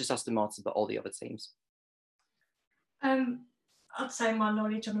test? Not just Aston Martin, but all the other teams. I'd say my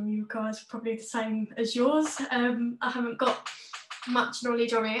knowledge on a mule car is probably the same as yours. I haven't got much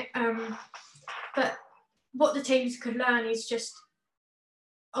knowledge on it. But what the teams could learn is just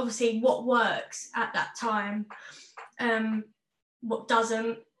obviously what works at that time, what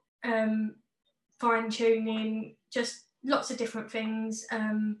doesn't, fine tuning, just lots of different things.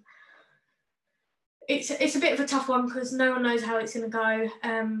 It's a bit of a tough one because no one knows how it's going to go.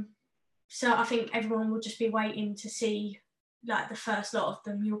 So I think everyone will just be waiting to see like the first lot of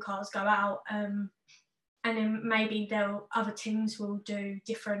the mule cars go out, and then maybe other teams will do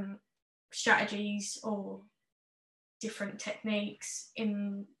different strategies or different techniques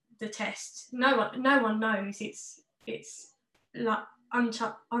in the test. No one knows. It's like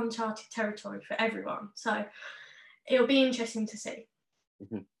uncharted territory for everyone. So it'll be interesting to see.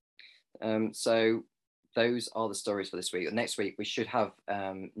 Mm-hmm. So those are the stories for this week. Next week we should have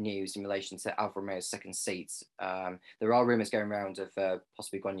news in relation to Alfa Romeo's second seat. There are rumours going around of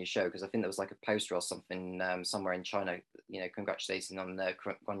possibly Guan Yu, because I think there was like a poster or something somewhere in China, congratulating on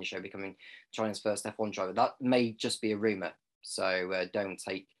Guan Yu becoming China's first F1 driver. That may just be a rumour, so don't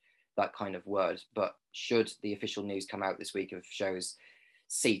take that kind of word. But should the official news come out this week of Zhou's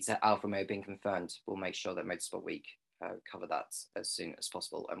seats at Alfa Romeo being confirmed, we'll make sure that Motorsport Week cover that as soon as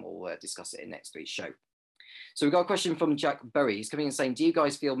possible, and we'll discuss it in next week's show. So we've got a question from Jack Berry. He's coming in saying, do you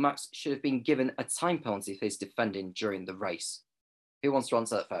guys feel Max should have been given a time penalty for his defending during the race? Who wants to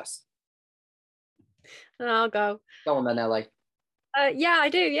answer that first? I'll go. Go on then, LA. Yeah, I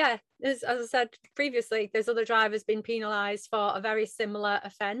do. Yeah. As I said previously, there's other drivers been penalised for a very similar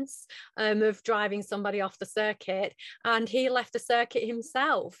offence of driving somebody off the circuit, and he left the circuit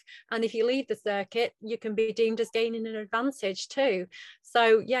himself. And if you leave the circuit, you can be deemed as gaining an advantage too.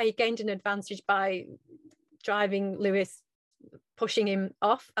 So yeah, he gained an advantage by driving Lewis, pushing him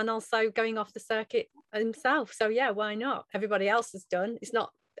off, and also going off the circuit himself. So yeah, why not? Everybody else has done. It's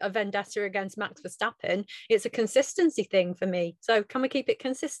not a vendetta against Max Verstappen. It's a consistency thing for me. So can we keep it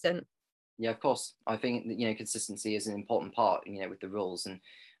consistent? Yeah, of course. I think that, consistency is an important part, with the rules. And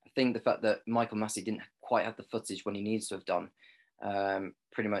I think the fact that Michael Massey didn't quite have the footage when he needs to have done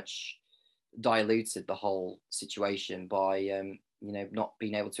pretty much diluted the whole situation by not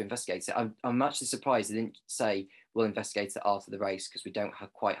being able to investigate it. I'm actually surprised they didn't say we'll investigate it after the race, because we don't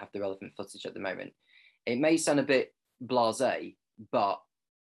quite have the relevant footage at the moment. It may sound a bit blasé, but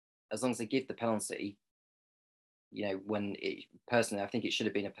as long as they give the penalty, personally, I think it should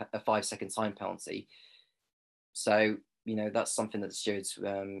have been a 5-second time penalty. So, that's something that the stewards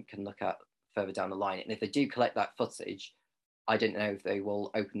can look at further down the line. And if they do collect that footage, I don't know if they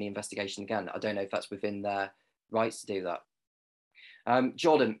will open the investigation again. I don't know if that's within their rights to do that.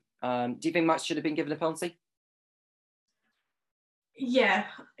 Jordan, do you think Max should have been given a penalty? Yeah,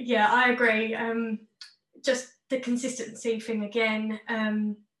 I agree. Just the consistency thing again.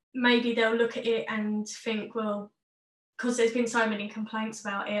 Maybe they'll look at it and think, well, because there's been so many complaints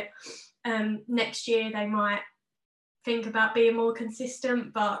about it, next year they might think about being more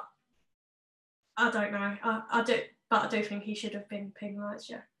consistent, but I don't know. I do think he should have been penalised,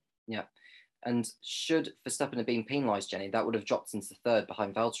 yeah. Yeah. And should Verstappen have been penalised, Jenny, that would have dropped into third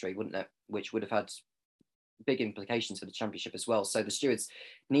behind Valtteri, wouldn't it? Which would have had big implications for the championship as well. So the stewards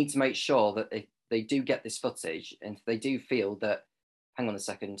need to make sure that if they do get this footage, and if they do feel that, hang on a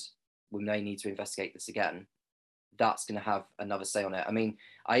second, we may need to investigate this again, that's going to have another say on it. I mean,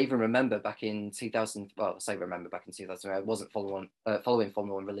 I even remember back in 2000, well, I say remember back in 2000, I wasn't following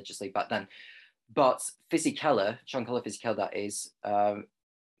Formula 1 religiously back then, but Fisichella, Giancarlo Fisichella, that is,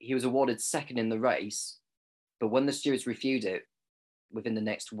 he was awarded second in the race, but when the stewards reviewed it within the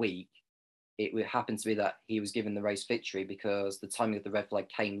next week, it would happen to be that he was given the race victory because the timing of the red flag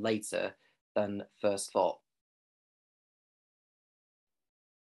came later than first thought.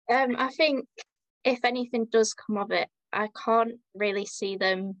 I think if anything does come of it, I can't really see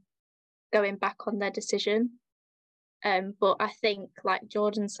them going back on their decision. But I think, like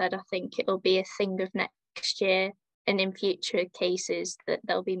Jordan said, I think it'll be a thing of next year and in future cases that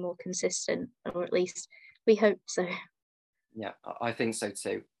they'll be more consistent, or at least we hope so. Yeah, I think so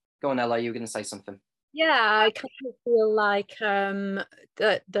too. Go on, Ella, you were going to say something. Yeah, I kind of feel like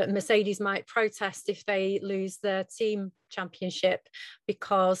that Mercedes might protest if they lose their team championship,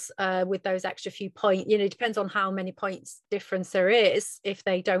 because with those extra few points, it depends on how many points difference there is if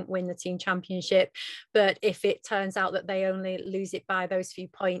they don't win the team championship. But if it turns out that they only lose it by those few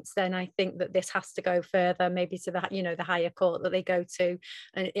points, then I think that this has to go further, maybe to the higher court that they go to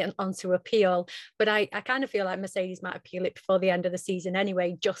and onto appeal. But I kind of feel like Mercedes might appeal it before the end of the season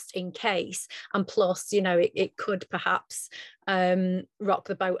anyway, just in case. And plus, it could perhaps rock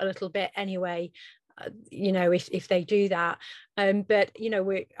the boat a little bit anyway, if they do that. But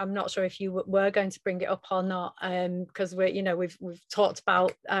I'm not sure if you were going to bring it up or not, because we've talked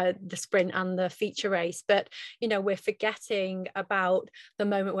about the sprint and the feature race, but we're forgetting about the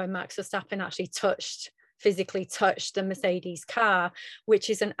moment when Max Verstappen actually physically touched the Mercedes car,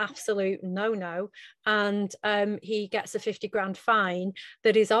 which is an absolute no-no. And he gets a 50 grand fine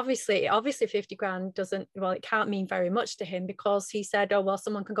that is obviously 50 grand it can't mean very much to him, because he said, oh, well,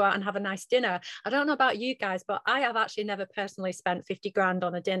 someone can go out and have a nice dinner. I don't know about you guys, but I have actually never personally spent 50 grand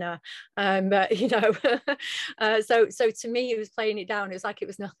on a dinner. But, so to me, he was playing it down. It was like it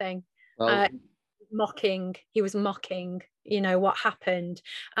was nothing. Well, he was mocking what happened.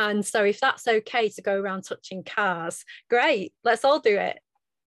 And so if that's okay to go around touching cars, great, let's all do it.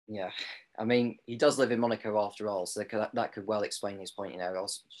 Yeah, I mean, he does live in Monaco after all, so that could well explain his point. I'll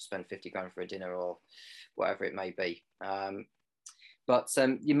spend 50 grand for a dinner or whatever it may be. But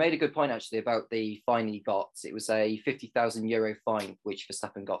you made a good point actually about the fine he got. It was a €50,000 fine which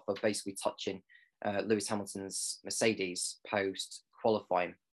Verstappen got for basically touching Lewis Hamilton's Mercedes post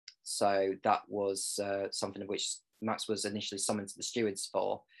qualifying. So that was something of which Max was initially summoned to the stewards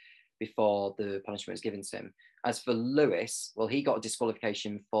for before the punishment was given to him. As for Lewis, well, he got a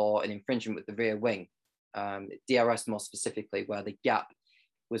disqualification for an infringement with the rear wing, DRS more specifically, where the gap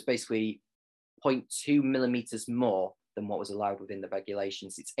was basically 0.2 millimeters more than what was allowed within the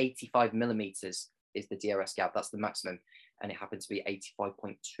regulations. It's 85 millimeters is the DRS gap, that's the maximum, and it happened to be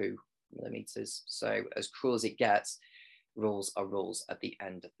 85.2 millimeters. So as cruel as it gets, rules are rules at the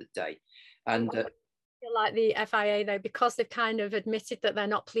end of the day. And I feel like the FIA, though, because they've kind of admitted that they're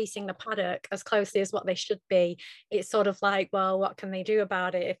not policing the paddock as closely as what they should be, it's sort of like, well, what can they do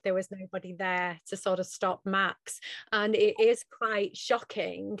about it if there was nobody there to sort of stop Max? And it is quite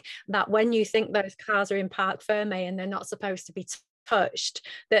shocking that when you think those cars are in Parc Ferme and they're not supposed to be touched,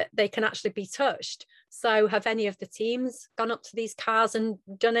 that they can actually be touched. So have any of the teams gone up to these cars and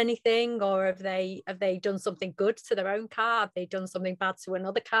done anything, or have they done something good to their own car? Have they done something bad to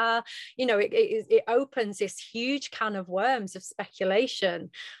another car? It opens this huge can of worms of speculation,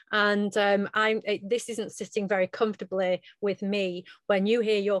 and this isn't sitting very comfortably with me when you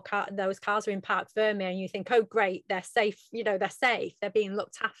hear those cars are in Parc Ferme and you think, oh great, they're safe, they're safe, they're being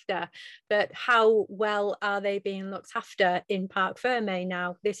looked after. But how well are they being looked after in Parc Ferme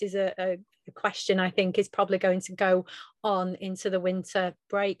now? This is a question I think is probably going to go on into the winter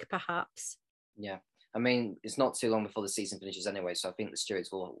break, perhaps. Yeah, I mean, it's not too long before the season finishes anyway, so I think the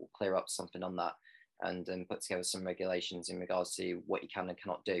stewards will clear up something on that and put together some regulations in regards to what you can and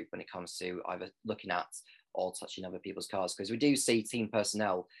cannot do when it comes to either looking at or touching other people's cars, because we do see team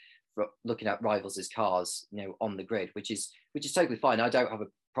personnel looking at rivals' cars, on the grid, which is totally fine. I don't have a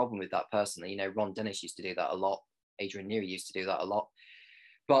problem with that personally. Ron Dennis used to do that a lot. Adrian Newey used to do that a lot.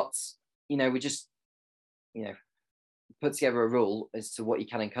 But we just, put together a rule as to what you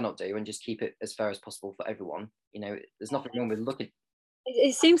can and cannot do and just keep it as fair as possible for everyone. There's nothing wrong with looking.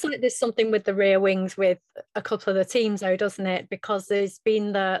 It seems like there's something with the rear wings with a couple of the teams, though, doesn't it? Because there's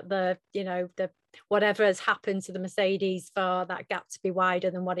been the whatever has happened to the Mercedes for that gap to be wider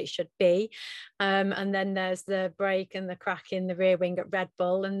than what it should be. And then there's the break and the crack in the rear wing at Red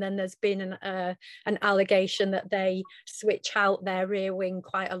Bull. And then there's been an allegation that they switch out their rear wing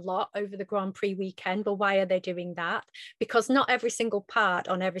quite a lot over the Grand Prix weekend. But why are they doing that? Because not every single part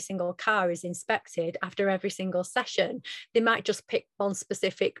on every single car is inspected after every single session. They might just pick one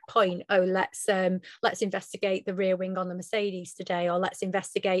specific point. Oh, let's investigate the rear wing on the Mercedes today, or let's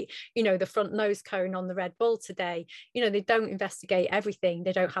investigate, the front nose cone on the Red Bull today. They don't investigate everything.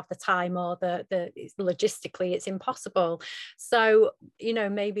 They don't have the time, or logistically it's impossible. So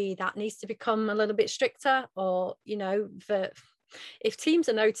maybe that needs to become a little bit stricter, or if teams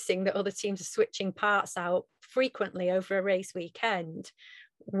are noticing that other teams are switching parts out frequently over a race weekend,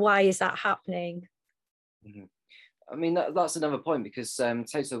 why is that happening? Mm-hmm. I mean, that's another point, because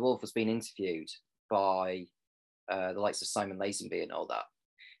Toto Wolff has been interviewed by the likes of Simon Lazenby and all that.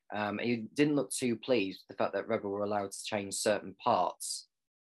 He didn't look too pleased with the fact that Red Bull were allowed to change certain parts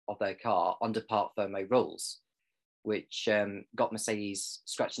of their car under Parc Ferme rules. which got Mercedes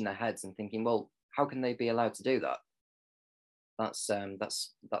scratching their heads and thinking, well, how can they be allowed to do that? That's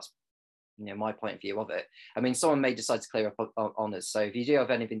my point of view of it. I mean, someone may decide to clear up on us. So if you do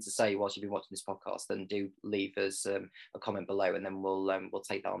have anything to say whilst you've been watching this podcast, then do leave us a comment below, and then we'll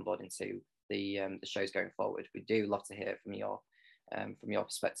take that on board into the shows going forward. We do love to hear from your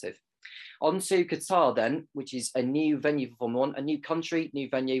perspective. On to Qatar then, which is a new venue for Formula One, a new country, new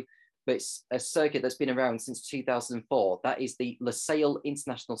venue, but it's a circuit that's been around since 2004. That is the Lusail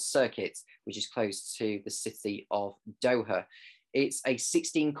International Circuit, which is close to the city of Doha. It's a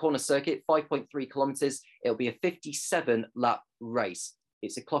 16-corner circuit, 5.3 kilometres. It'll be a 57-lap race.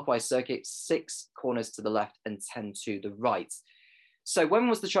 It's a clockwise circuit, 6 corners to the left and 10 to the right. So when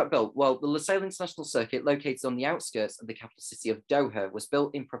was the track built? Well, the Lusail International Circuit, located on the outskirts of the capital city of Doha, was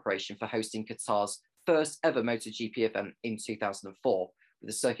built in preparation for hosting Qatar's first ever MotoGP event in 2004, with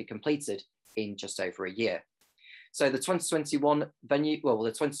the circuit completed in just over a year. So the 2021 the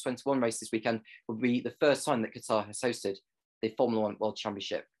 2021 race this weekend will be the first time that Qatar has hosted the Formula One World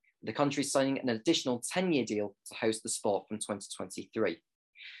Championship, with the country signing an additional 10-year deal to host the sport from 2023.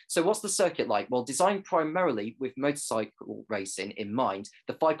 So what's the circuit like? Well, designed primarily with motorcycle racing in mind,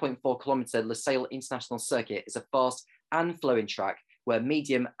 the 5.4 kilometre Lusail International Circuit is a fast and flowing track where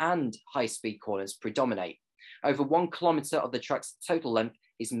medium and high-speed corners predominate. Over 1 kilometre of the track's total length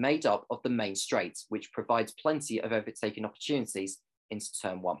is made up of the main straight, which provides plenty of overtaking opportunities into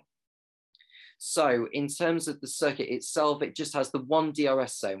turn 1. So in terms of the circuit itself, it just has the one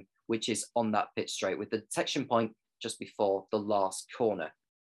DRS zone, which is on that pit straight, with the detection point just before the last corner.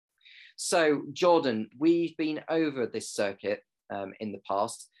 So Jordan, we've been over this circuit in the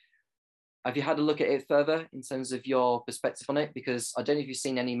past. Have you had a look at it further in terms of your perspective on it? Because I don't know if you've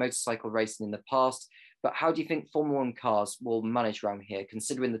seen any motorcycle racing in the past, but how do you think Formula One cars will manage around here,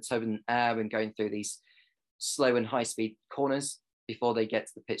 considering the turbulent air and going through these slow and high speed corners before they get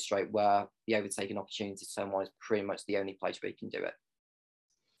to the pit straight, where the overtaking opportunity turn 1 is pretty much the only place where you can do it?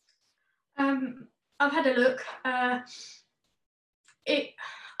 I've had a look. I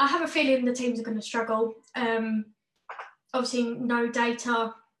have a feeling the teams are going to struggle. Obviously, no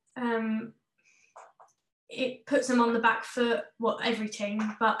data. It puts them on the back foot, every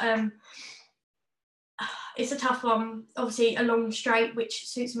team, but it's a tough one. Obviously, a long straight, which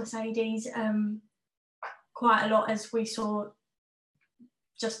suits Mercedes quite a lot, as we saw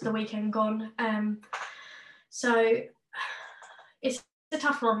just the weekend gone. So it's a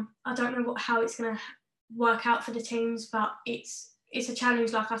tough one. I don't know how it's going to work out for the teams, but it's a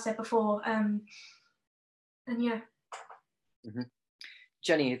challenge, like I said before. And yeah. Mm-hmm.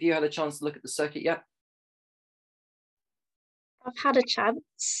 Jenny, have you had a chance to look at the circuit yet? I've had a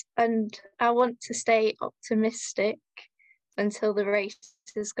chance, and I want to stay optimistic until the race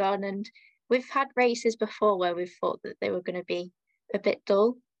is gone. And we've had races before where we've thought that they were going to be a bit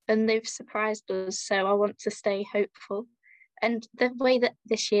dull, and they've surprised us. So I want to stay hopeful. And the way that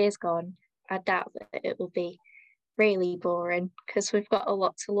this year's gone, I doubt that it will be really boring, because we've got a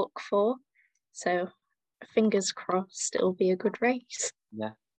lot to look for. So fingers crossed it'll be a good race.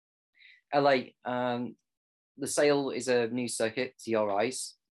 Yeah. LA, Lusail is a new circuit to your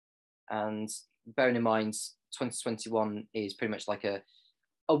eyes, and bearing in mind 2021 is pretty much like a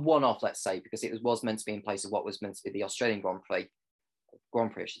one-off, let's say, because it was meant to be in place of what was meant to be the Australian Grand Prix,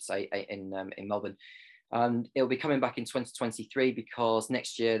 I should say, in Melbourne. And it'll be coming back in 2023 because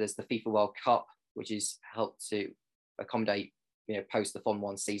next year there's the FIFA World Cup, which is helped to accommodate, post the Formula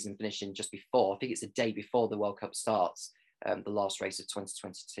One season finishing just before, I think it's a day before the World Cup starts, the last race of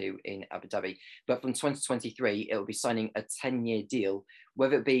 2022 in Abu Dhabi. But from 2023, it will be signing a 10-year deal,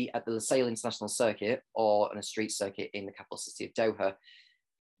 whether it be at the Lusail International Circuit or on a street circuit in the capital city of Doha.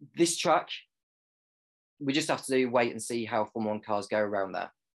 This track, we just have to wait and see how Formula One cars go around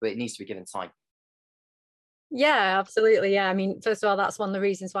there, but it needs to be given time. Yeah, absolutely. Yeah, I mean, first of all, that's one of the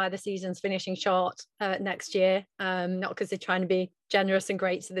reasons why the season's finishing short next year. Not because they're trying to be generous and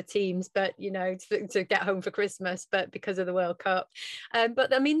great to the teams, but to get home for Christmas, but because of the World Cup.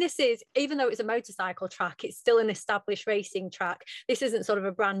 But I mean, this is, even though it's a motorcycle track, it's still an established racing track. This isn't sort of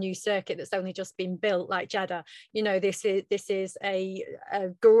a brand new circuit that's only just been built like Jeddah. This is a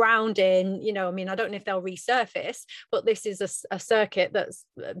grounding. I mean, I don't know if they'll resurface, but this is a circuit that's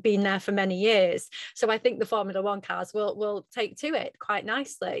been there for many years. So I think the Formula One cars will take to it quite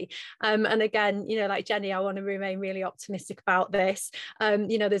nicely. And again, like Jenny, I want to remain really optimistic about this. this.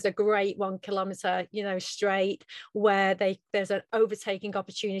 You know, there's a great 1 kilometre, you know, straight where there's an overtaking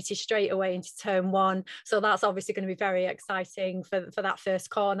opportunity straight away into turn 1. So that's obviously going to be very exciting for that first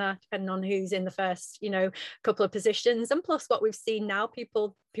corner, depending on who's in the first, you know, couple of positions. And plus what we've seen now,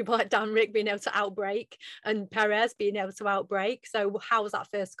 people like Dan Rick being able to outbrake and Perez being able to outbrake. So how's that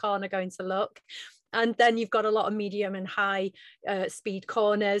first corner going to look? And then you've got a lot of medium and high speed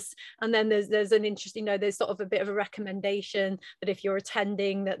corners. And then there's an interesting, you know, there's sort of a bit of a recommendation that if you're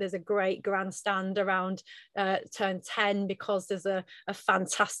attending, that there's a great grandstand around turn 10, because there's a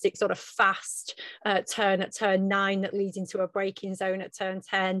fantastic sort of fast turn at turn 9 that leads into a braking zone at turn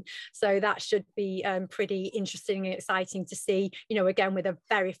 10. So that should be pretty interesting and exciting to see, you know, again, with a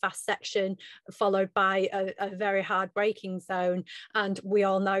very fast section followed by a very hard braking zone. And we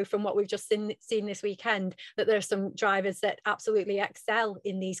all know from what we've just seen this weekend that there are some drivers that absolutely excel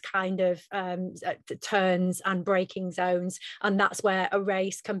in these kind of turns and braking zones, and that's where a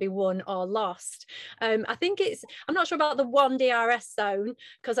race can be won or lost. I think I'm not sure about the 1 DRS zone,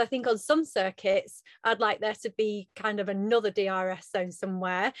 because I think on some circuits I'd like there to be kind of another DRS zone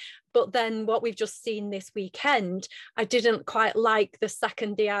somewhere. But then what we've just seen this weekend, I didn't quite like the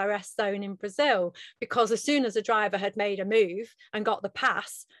second DRS zone in Brazil, because as soon as a driver had made a move and got the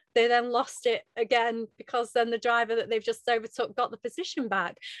pass, they then lost it again, because then the driver that they've just overtook got the position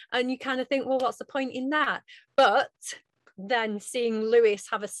back. And you kind of think, well, what's the point in that? But then seeing Lewis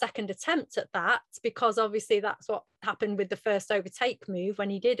have a second attempt at that, because obviously that's what happened with the first overtake move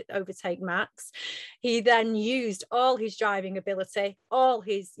when he did overtake Max. He then used all his driving ability, all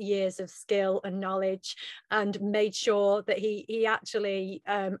his years of skill and knowledge, and made sure that he actually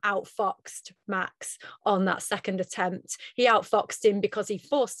outfoxed Max on that second attempt. He outfoxed him because he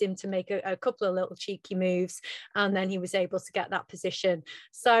forced him to make a couple of little cheeky moves, and then he was able to get that position.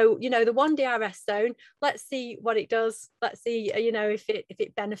 So, you know, the 1 DRS zone, let's see what it does. Let's see, you know, if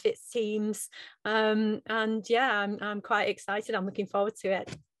it benefits teams. And yeah, I'm quite excited. I'm looking forward to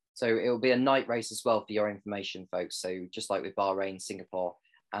it. So it will be a night race as well, for your information, folks. So just like with Bahrain, Singapore,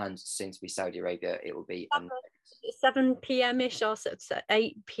 and soon to be Saudi Arabia, it will be 7 p.m.ish or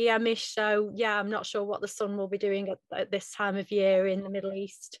 8 p.m.ish. So yeah, I'm not sure what the sun will be doing at this time of year in the Middle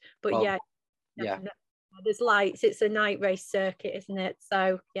East. But well, yeah, there's lights. It's a night race circuit, isn't it?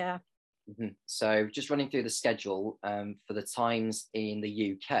 So yeah. Mm-hmm. So just running through the schedule for the times in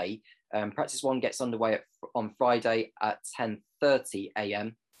the UK. Practice 1 gets underway on Friday at 10:30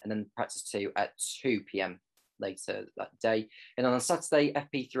 a.m. and then practice 2 at 2 p.m. later that day. And on Saturday,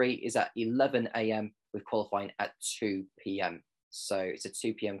 FP3 is at 11 a.m. with qualifying at 2 p.m. So it's a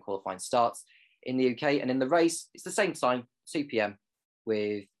 2 p.m. qualifying start in the UK. And in the race, it's the same time, 2 p.m.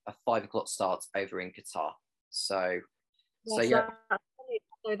 with a 5 o'clock start over in Qatar. So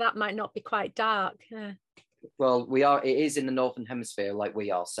that might not be quite dark. Yeah. Well, it is in the Northern Hemisphere like we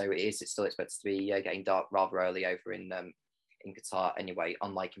are, so it's still expected to be getting dark rather early over in Qatar anyway,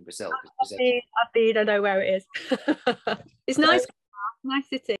 unlike in Brazil. I've been, I know where it is. It's nice, nice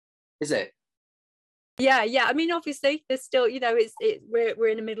city. Is it? Yeah. I mean, obviously, there's still, you know, we're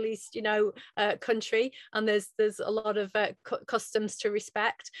in a Middle East, you know, country, and there's a lot of customs to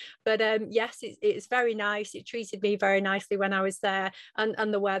respect. But yes, it's very nice. It treated me very nicely when I was there,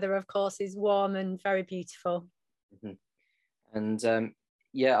 and the weather, of course, is warm and very beautiful. Mm-hmm. And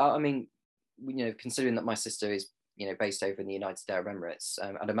yeah, I mean, you know, considering that my sister is, you know, based over in the United Arab Emirates,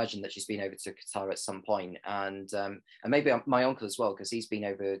 I'd imagine that she's been over to Qatar at some point, and maybe my uncle as well, because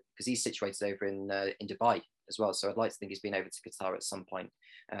he's situated over in Dubai as well. So I'd like to think he's been over to Qatar at some point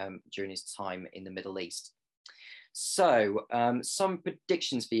during his time in the Middle East. So some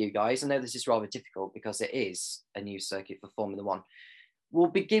predictions for you guys. I know this is rather difficult because it is a new circuit for Formula One. We'll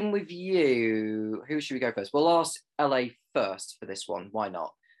begin with you. Who should we go first? We'll ask LA first for this one. Why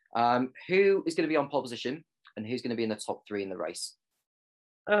not? Who is going to be on pole position? And who's going to be in the top 3 in the race?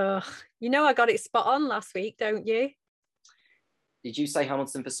 You know, I got it spot on last week, don't you? Did you say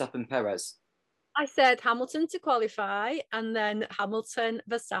Hamilton, Verstappen, Perez? I said Hamilton to qualify, and then Hamilton,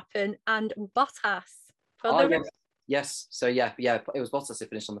 Verstappen, and Bottas. Yes. So yeah, it was Bottas who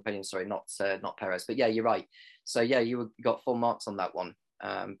finished on the podium. Sorry, not Perez. But yeah, you're right. So yeah, you got full marks on that one.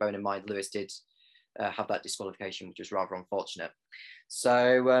 Bearing in mind, Lewis did have that disqualification, which was rather unfortunate.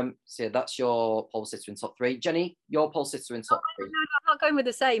 So yeah, that's your pole sitter in top 3. Jenny, your pole sitter in top 3. No, I'm not going with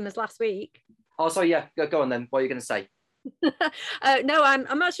the same as last week. Oh, sorry, yeah, go on then. What are you going to say? No,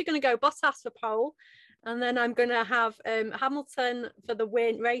 I'm actually going to go Bottas for pole, and then I'm going to have Hamilton for the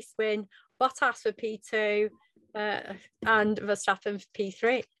race win, Bottas for P2, and Verstappen for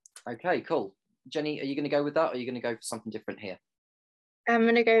P3. Okay, cool. Jenny, are you going to go with that, or are you going to go for something different here? I'm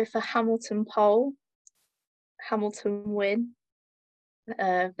going to go for Hamilton pole, Hamilton win,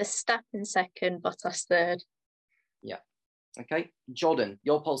 Verstappen second, Bottas third. Yeah. Okay. Jordan,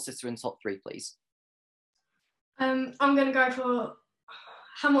 your pole sitter in top three, please. I'm going to go for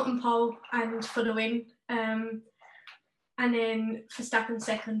Hamilton pole and for the win. And then Verstappen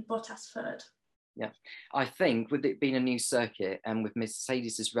second, Bottas third. Yeah. I think with it being a new circuit and with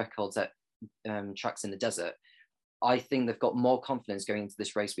Mercedes' records at tracks in the desert, I think they've got more confidence going into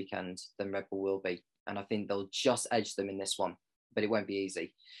this race weekend than Red Bull will be. And I think they'll just edge them in this one, but it won't be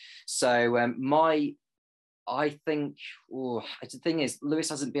easy. So I think, the thing is, Lewis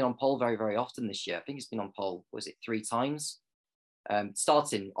hasn't been on pole very, very often this year. I think he's been on pole, was it 3 times?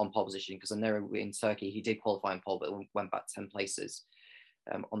 Starting on pole position, because I know in Turkey he did qualify on pole, but went back 10 places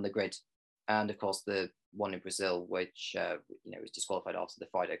on the grid. And of course, the one in Brazil, which was disqualified after the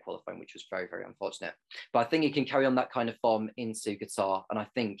Friday qualifying, which was very, very unfortunate. But I think he can carry on that kind of form into Qatar, and I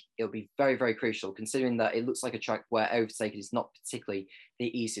think it'll be very, very crucial, considering that it looks like a track where overtaking is not particularly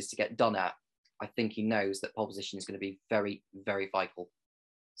the easiest to get done at. I think he knows that pole position is going to be very, very vital.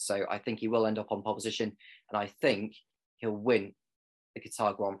 So I think he will end up on pole position, and I think he'll win the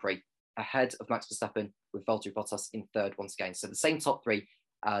Qatar Grand Prix ahead of Max Verstappen, with Valtteri Bottas in third once again. So the same top three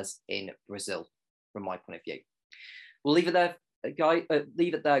as in Brazil, from my point of view. We'll leave it there,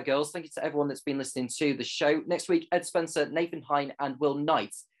 leave it there, girls. Thank you to everyone that's been listening to the show. Next week, Ed Spencer, Nathan Hine, and Will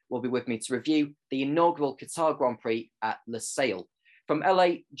Knight will be with me to review the inaugural Qatar Grand Prix at Losail. From LA,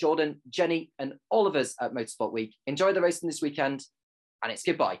 Jordan, Jenny, and all of us at Motorsport Week, enjoy the racing this weekend, and it's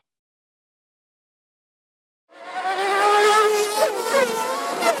goodbye.